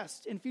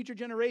invest in future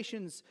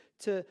generations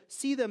to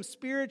see them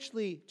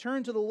spiritually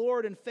turn to the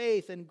Lord in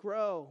faith and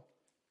grow?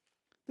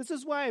 This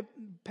is why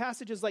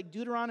passages like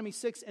Deuteronomy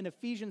 6 and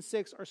Ephesians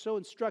 6 are so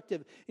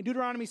instructive. In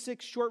Deuteronomy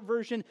 6, short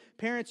version,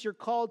 parents, you're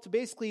called to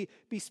basically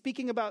be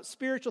speaking about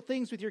spiritual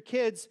things with your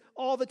kids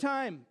all the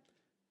time.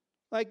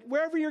 Like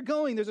wherever you're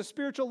going, there's a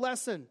spiritual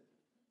lesson.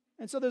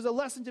 And so there's a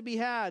lesson to be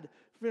had,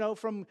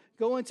 from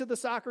going to the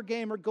soccer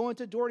game or going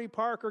to Doherty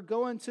Park or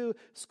going to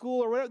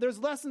school or whatever. There's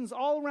lessons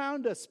all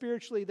around us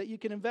spiritually that you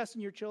can invest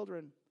in your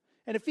children.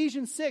 In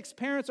Ephesians 6,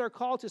 parents are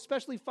called to,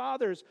 especially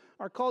fathers,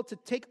 are called to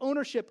take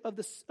ownership of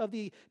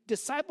the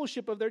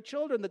discipleship of their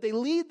children, that they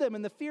lead them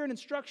in the fear and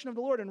instruction of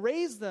the Lord and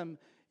raise them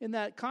in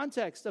that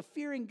context of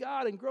fearing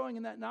God and growing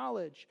in that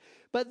knowledge.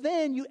 But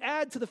then you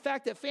add to the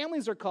fact that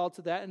families are called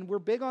to that, and we're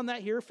big on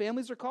that here.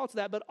 Families are called to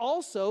that, but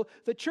also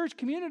the church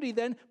community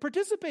then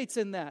participates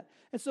in that.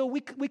 And so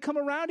we come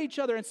around each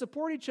other and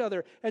support each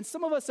other. And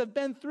some of us have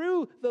been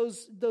through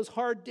those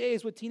hard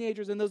days with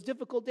teenagers and those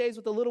difficult days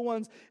with the little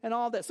ones and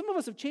all that. Some of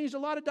us have changed a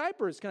lot of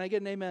diapers. Can I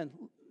get an amen?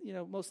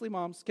 Mostly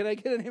moms. Can I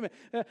get an amen?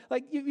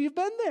 You've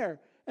been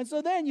there. And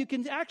so then you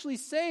can actually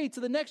say to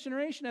the next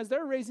generation as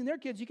they're raising their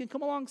kids, you can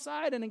come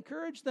alongside and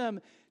encourage them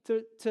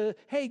to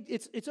hey,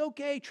 it's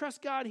okay,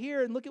 trust God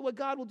here and look at what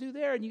God will do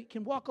there. And you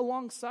can walk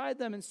alongside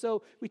them. And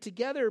so we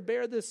together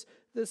bear this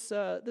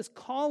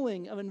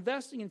calling of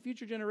investing in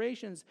future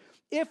generations.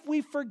 If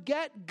we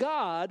forget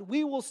God,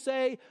 we will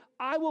say,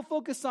 I will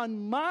focus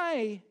on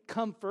my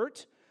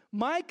comfort,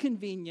 my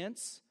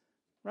convenience,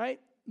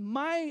 right?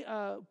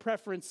 My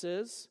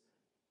preferences.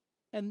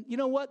 And you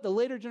know what? The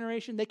later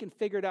generation, they can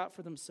figure it out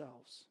for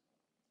themselves.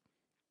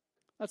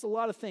 That's a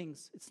lot of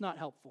things. It's not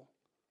helpful.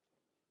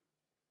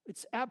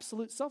 It's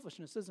absolute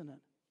selfishness, isn't it?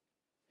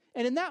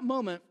 And in that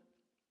moment,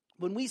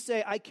 when we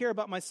say, I care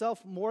about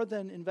myself more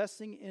than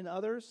investing in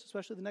others,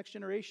 especially the next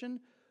generation,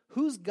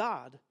 who's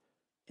God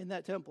in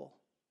that temple?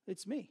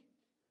 It's me.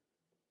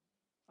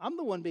 I'm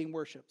the one being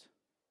worshiped.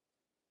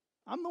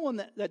 I'm the one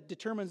that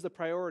determines the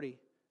priority.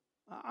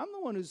 I'm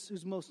the one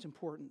who's most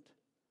important.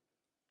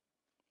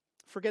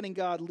 Forgetting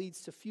God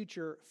leads to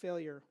future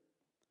failure.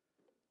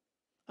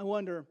 I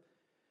wonder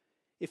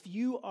if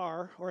you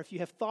are, or if you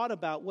have thought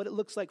about what it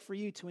looks like for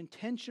you to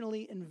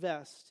intentionally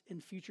invest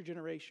in future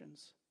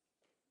generations.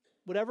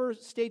 Whatever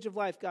stage of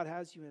life God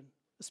has you in,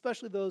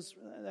 especially those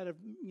that have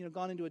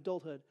gone into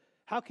adulthood.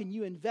 How can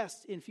you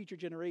invest in future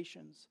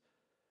generations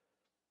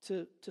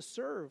to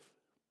serve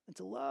and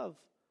to love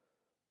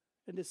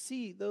and to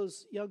see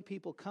those young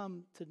people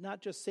come to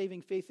not just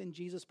saving faith in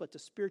Jesus, but to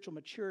spiritual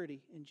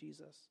maturity in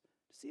Jesus?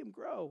 To see them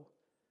grow.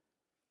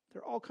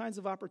 There are all kinds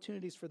of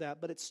opportunities for that,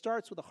 but it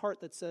starts with a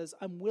heart that says,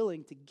 I'm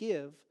willing to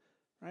give,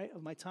 right,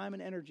 of my time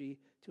and energy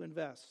to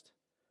invest.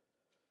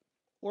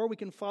 Or we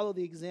can follow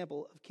the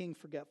example of King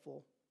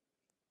Forgetful.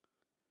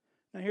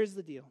 Now here's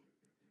the deal.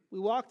 We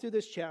walk through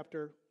this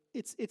chapter.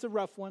 It's a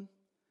rough one,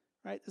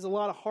 right? There's a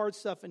lot of hard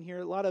stuff in here,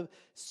 a lot of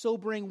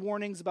sobering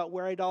warnings about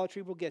where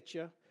idolatry will get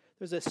you.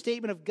 There's a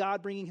statement of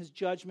God bringing his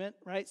judgment,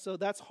 right? So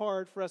that's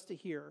hard for us to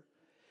hear.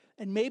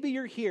 And maybe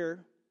you're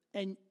here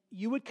and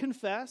you would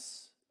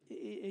confess,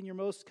 in your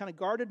most kind of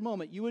guarded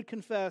moment, you would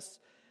confess,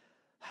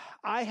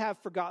 I have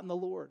forgotten the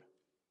Lord.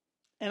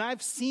 And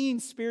I've seen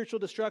spiritual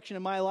destruction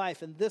in my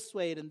life in this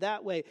way and in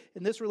that way,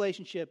 in this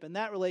relationship and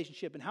that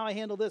relationship, and how I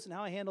handle this and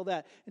how I handle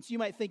that. And so you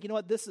might think, you know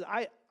what,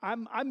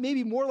 I'm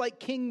maybe more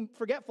like King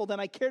Forgetful than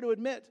I care to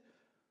admit.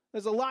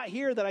 There's a lot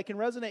here that I can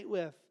resonate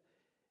with.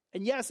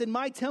 And yes, in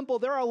my temple,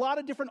 there are a lot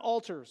of different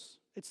altars.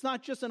 It's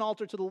not just an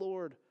altar to the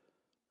Lord,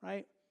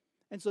 right?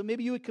 And so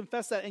maybe you would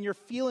confess that and you're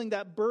feeling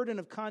that burden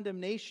of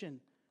condemnation.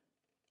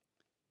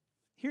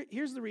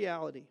 Here's the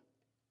reality.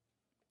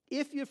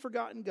 If you've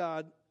forgotten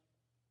God,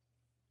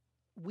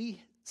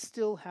 we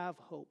still have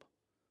hope.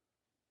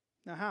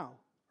 Now how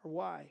or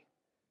why?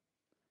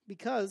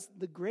 Because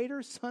the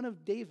greater Son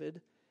of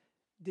David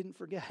didn't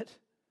forget.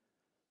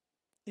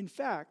 In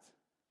fact,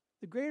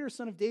 the greater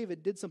Son of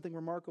David did something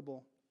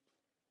remarkable.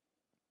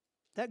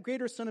 That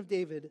greater Son of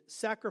David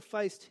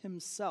sacrificed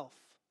himself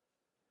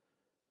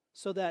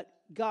so that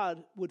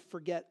God would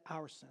forget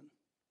our sin.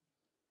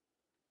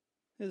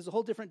 There's a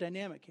whole different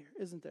dynamic here,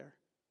 isn't there?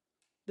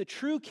 The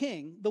true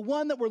king, the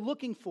one that we're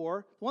looking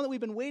for, the one that we've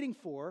been waiting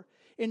for,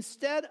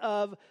 instead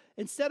of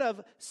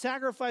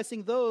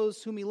sacrificing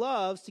those whom he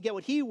loves to get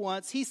what he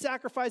wants, he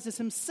sacrifices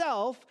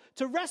himself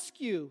to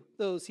rescue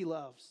those he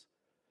loves.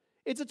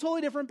 It's a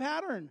totally different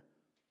pattern.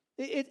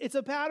 It's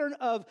a pattern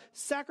of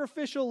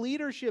sacrificial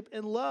leadership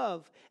and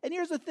love. And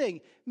here's the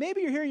thing.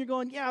 Maybe you're here and you're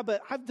going, yeah,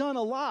 but I've done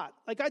a lot.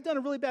 Like, I've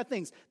done really bad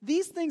things.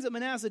 These things that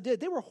Manasseh did,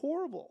 they were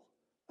horrible.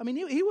 I mean,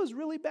 he was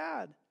really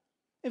bad.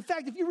 In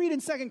fact, if you read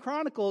in 2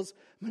 Chronicles,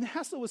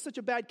 Manasseh was such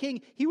a bad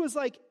king. He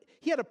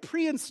had a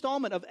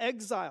pre-installment of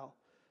exile.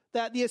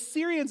 That the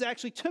Assyrians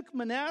actually took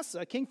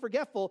Manasseh, King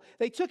Forgetful.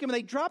 They took him and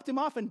they dropped him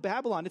off in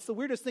Babylon. It's the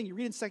weirdest thing. You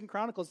read in 2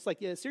 Chronicles, it's like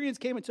the Assyrians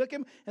came and took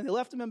him and they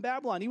left him in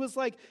Babylon. He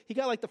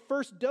got like the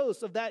first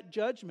dose of that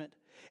judgment.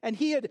 And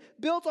he had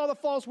built all the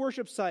false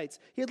worship sites.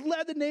 He had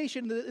led the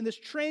nation in this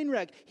train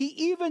wreck. He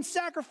even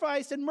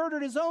sacrificed and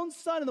murdered his own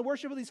son in the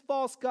worship of these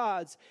false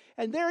gods.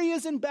 And there he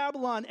is in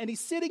Babylon, and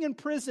he's sitting in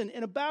prison,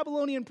 in a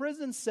Babylonian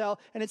prison cell.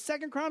 And in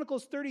 2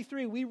 Chronicles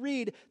 33, we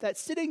read that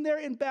sitting there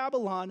in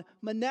Babylon,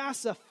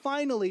 Manasseh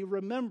finally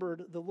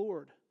remembered the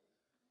Lord.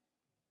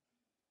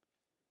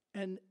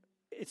 And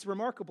it's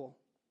remarkable.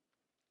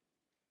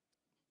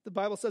 The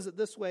Bible says it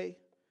this way.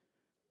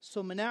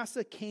 So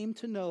Manasseh came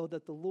to know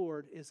that the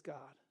Lord is God.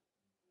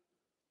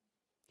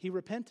 He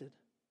repented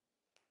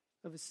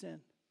of his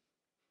sin.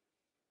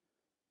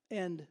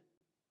 And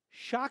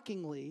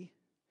shockingly,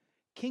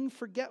 King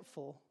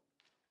Forgetful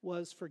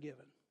was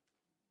forgiven.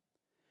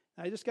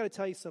 Now, I just got to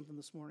tell you something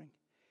this morning.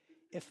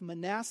 If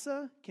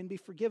Manasseh can be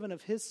forgiven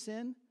of his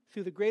sin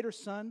through the greater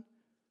Son,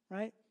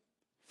 right?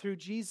 Through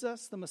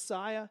Jesus, the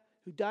Messiah,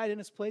 who died in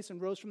his place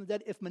and rose from the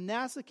dead. If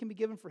Manasseh can be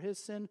given for his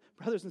sin,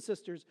 brothers and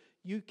sisters,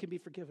 you can be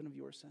forgiven of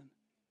your sin.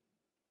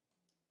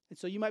 And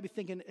so you might be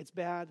thinking, it's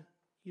bad.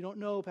 You don't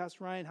know,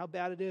 Pastor Ryan, how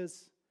bad it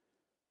is.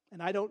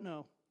 And I don't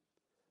know.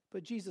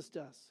 But Jesus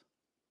does.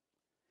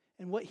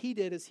 And what he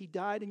did is he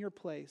died in your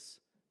place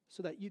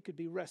so that you could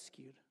be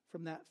rescued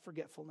from that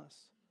forgetfulness.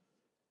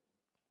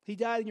 He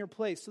died in your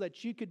place so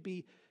that you could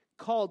be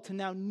called to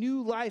now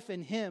new life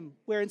in him,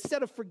 where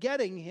instead of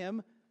forgetting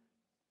him,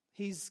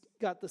 he's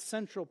got the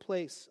central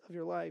place of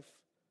your life.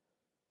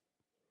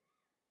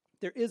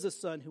 There is a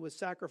Son who was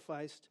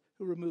sacrificed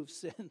who removes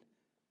sin,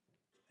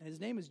 and his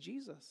name is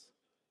Jesus.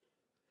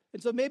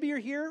 And so maybe you're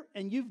here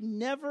and you've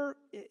never,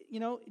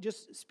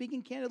 just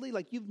speaking candidly,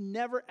 like you've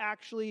never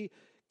actually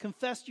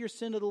confessed your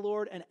sin to the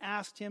Lord and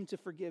asked him to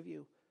forgive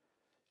you.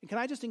 And can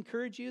I just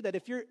encourage you that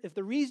if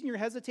the reason you're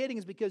hesitating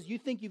is because you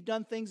think you've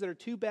done things that are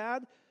too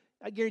bad,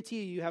 I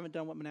guarantee you haven't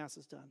done what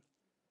Manasseh's done.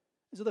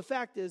 And so the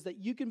fact is that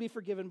you can be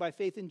forgiven by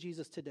faith in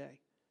Jesus today,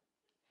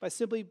 by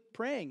simply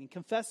praying and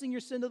confessing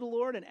your sin to the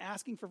Lord and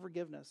asking for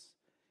forgiveness.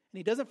 And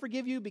he doesn't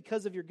forgive you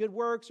because of your good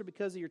works or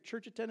because of your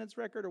church attendance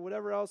record or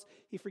whatever else.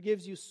 He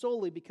forgives you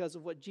solely because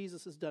of what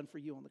Jesus has done for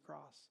you on the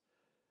cross.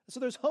 So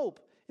there's hope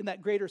in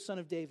that greater Son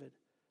of David,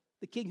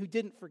 the king who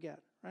didn't forget,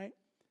 right?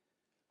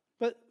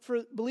 But for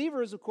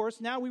believers, of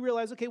course, now we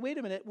realize, okay, wait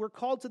a minute, we're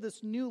called to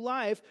this new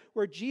life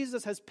where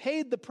Jesus has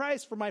paid the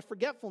price for my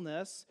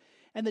forgetfulness,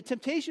 and the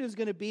temptation is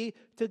going to be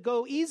to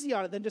go easy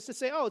on it than just to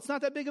say, oh, it's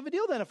not that big of a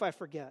deal then if I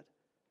forget.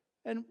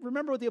 And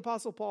remember what the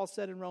Apostle Paul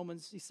said in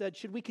Romans. He said,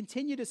 should we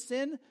continue to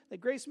sin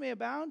that grace may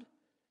abound?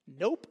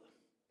 Nope.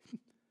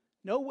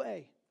 No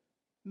way.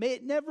 May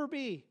it never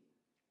be.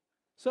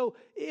 So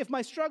if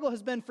my struggle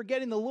has been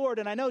forgetting the Lord,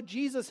 and I know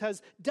Jesus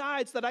has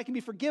died so that I can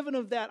be forgiven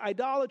of that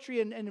idolatry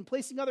and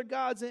placing other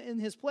gods in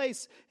his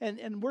place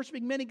and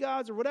worshiping many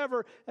gods or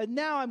whatever, and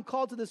now I'm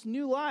called to this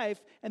new life,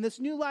 and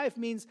this new life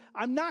means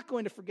I'm not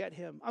going to forget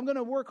him. I'm going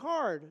to work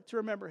hard to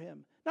remember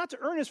him. Not to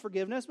earn his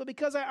forgiveness, but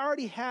because I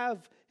already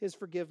have his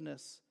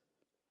forgiveness.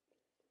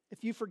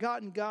 If you've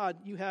forgotten God,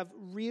 you have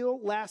real,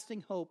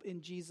 lasting hope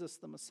in Jesus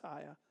the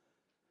Messiah.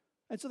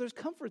 And so there's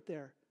comfort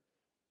there.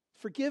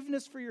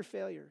 Forgiveness for your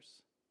failures.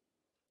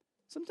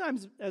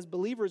 Sometimes as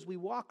believers, we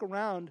walk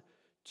around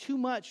too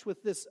much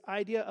with this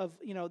idea of,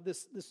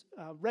 this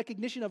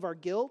recognition of our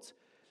guilt,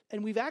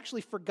 and we've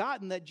actually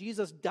forgotten that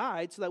Jesus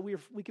died so that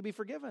we could be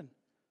forgiven.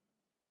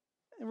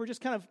 And we're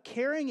just kind of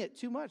carrying it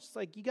too much. It's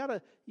like you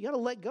gotta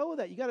let go of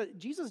that.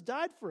 Jesus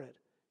died for it.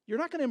 You're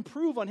not going to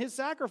improve on his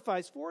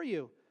sacrifice for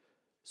you.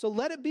 So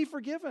let it be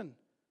forgiven.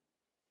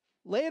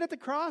 Lay it at the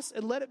cross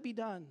and let it be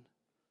done.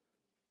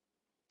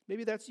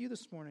 Maybe that's you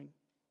this morning,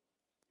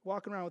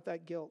 walking around with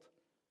that guilt.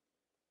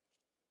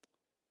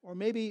 Or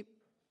maybe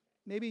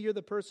you're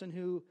the person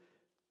who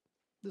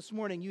this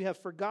morning you have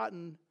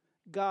forgotten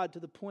God to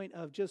the point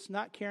of just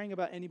not caring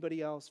about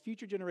anybody else,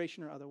 future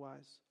generation or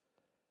otherwise.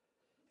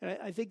 And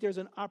I think there's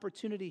an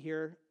opportunity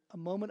here, a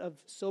moment of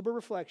sober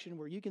reflection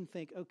where you can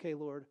think, okay,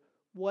 Lord,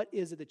 what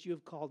is it that you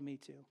have called me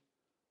to?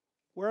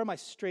 Where am I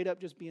straight up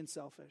just being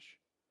selfish?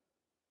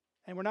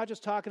 And we're not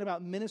just talking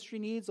about ministry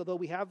needs, although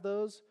we have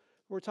those.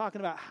 We're talking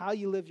about how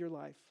you live your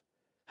life,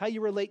 how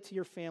you relate to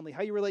your family,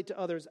 how you relate to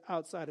others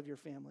outside of your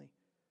family.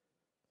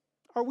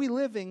 Are we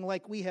living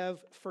like we have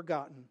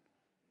forgotten?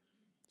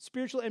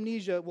 Spiritual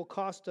amnesia will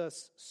cost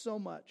us so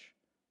much.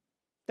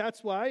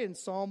 That's why in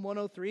Psalm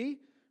 103,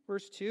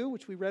 verse 2,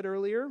 which we read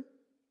earlier,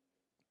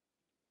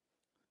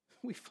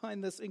 we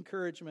find this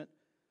encouragement,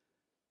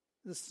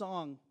 this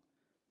song.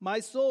 My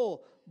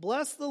soul,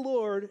 bless the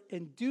Lord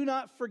and do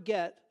not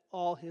forget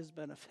all his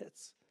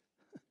benefits.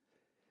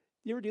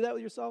 You ever do that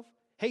with yourself?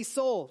 Hey,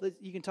 soul.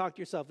 You can talk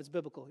to yourself. It's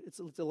biblical.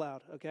 It's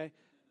allowed, okay?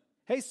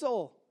 Hey,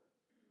 soul.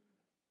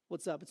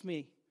 What's up? It's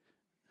me.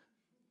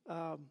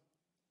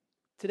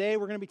 Today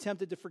we're going to be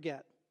tempted to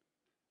forget.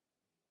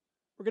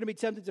 We're going to be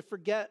tempted to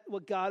forget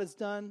what God has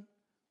done.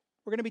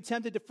 We're going to be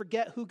tempted to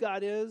forget who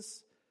God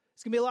is.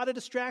 There's going to be a lot of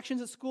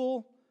distractions at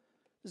school.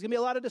 There's going to be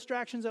a lot of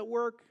distractions at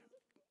work.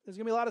 There's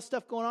going to be a lot of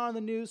stuff going on in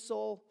the news,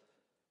 soul.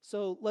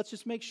 So let's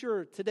just make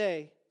sure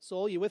today,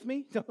 soul, you with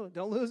me?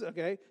 Don't lose,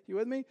 okay? You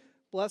with me?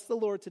 Bless the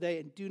Lord today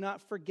and do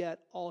not forget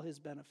all his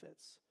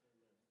benefits.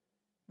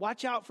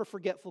 Watch out for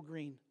forgetful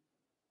green.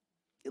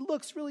 It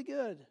looks really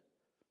good.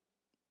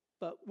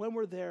 But when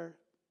we're there,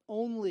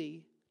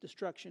 only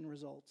destruction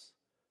results.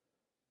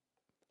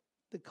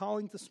 The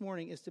calling this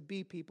morning is to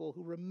be people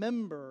who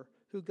remember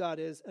who God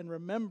is and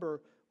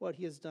remember what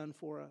he has done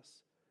for us.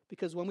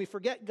 Because when we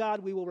forget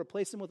God, we will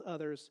replace him with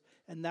others,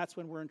 and that's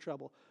when we're in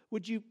trouble.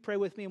 Would you pray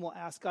with me, and we'll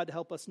ask God to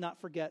help us not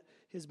forget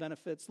his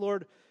benefits.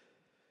 Lord,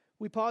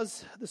 we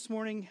pause this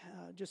morning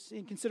just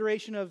in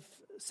consideration of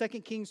 2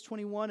 Kings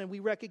 21, and we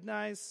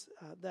recognize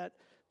that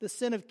the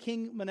sin of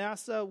King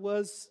Manasseh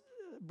was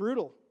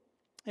brutal.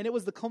 And it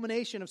was the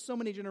culmination of so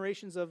many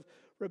generations of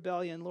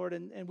rebellion, Lord,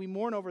 and we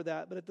mourn over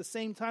that. But at the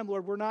same time,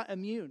 Lord, we're not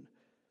immune.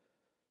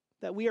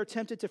 That we are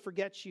tempted to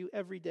forget you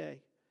every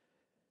day.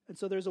 And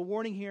so there's a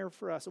warning here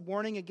for us, a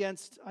warning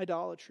against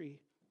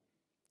idolatry,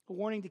 a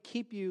warning to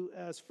keep you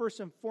as first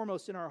and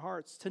foremost in our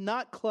hearts, to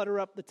not clutter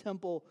up the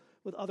temple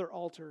with other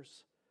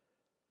altars.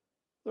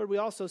 Lord, we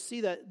also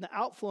see that in the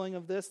outflowing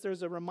of this,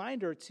 there's a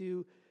reminder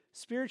to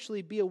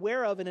spiritually be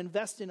aware of and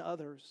invest in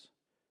others.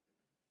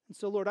 And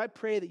so, Lord, I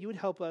pray that you would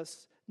help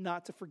us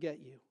not to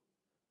forget you.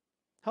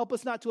 Help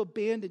us not to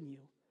abandon you.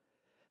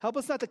 Help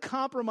us not to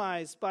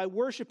compromise by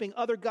worshiping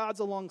other gods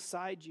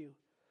alongside you.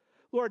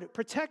 Lord,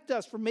 protect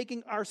us from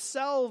making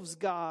ourselves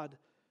God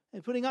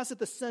and putting us at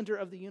the center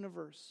of the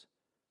universe.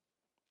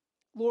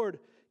 Lord,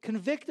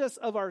 convict us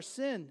of our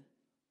sin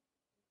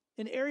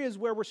in areas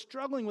where we're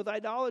struggling with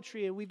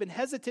idolatry and we've been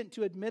hesitant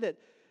to admit it.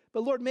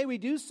 But Lord, may we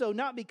do so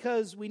not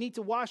because we need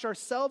to wash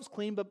ourselves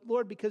clean, but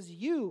Lord, because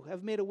you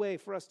have made a way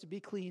for us to be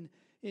clean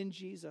in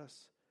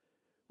Jesus.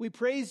 We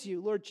praise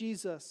you, Lord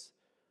Jesus,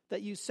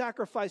 that you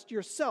sacrificed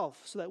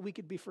yourself so that we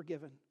could be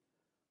forgiven.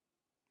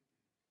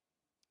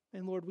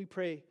 And Lord, we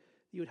pray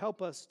you would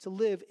help us to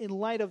live in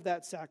light of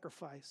that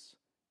sacrifice,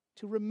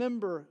 to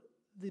remember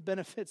the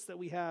benefits that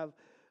we have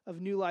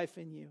of new life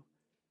in you,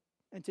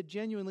 and to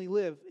genuinely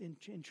live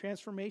in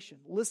transformation,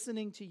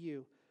 listening to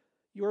you,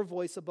 your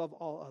voice above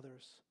all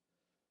others.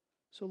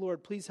 So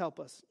Lord, please help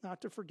us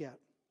not to forget.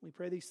 We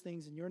pray these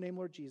things in your name,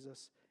 Lord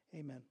Jesus.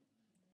 Amen.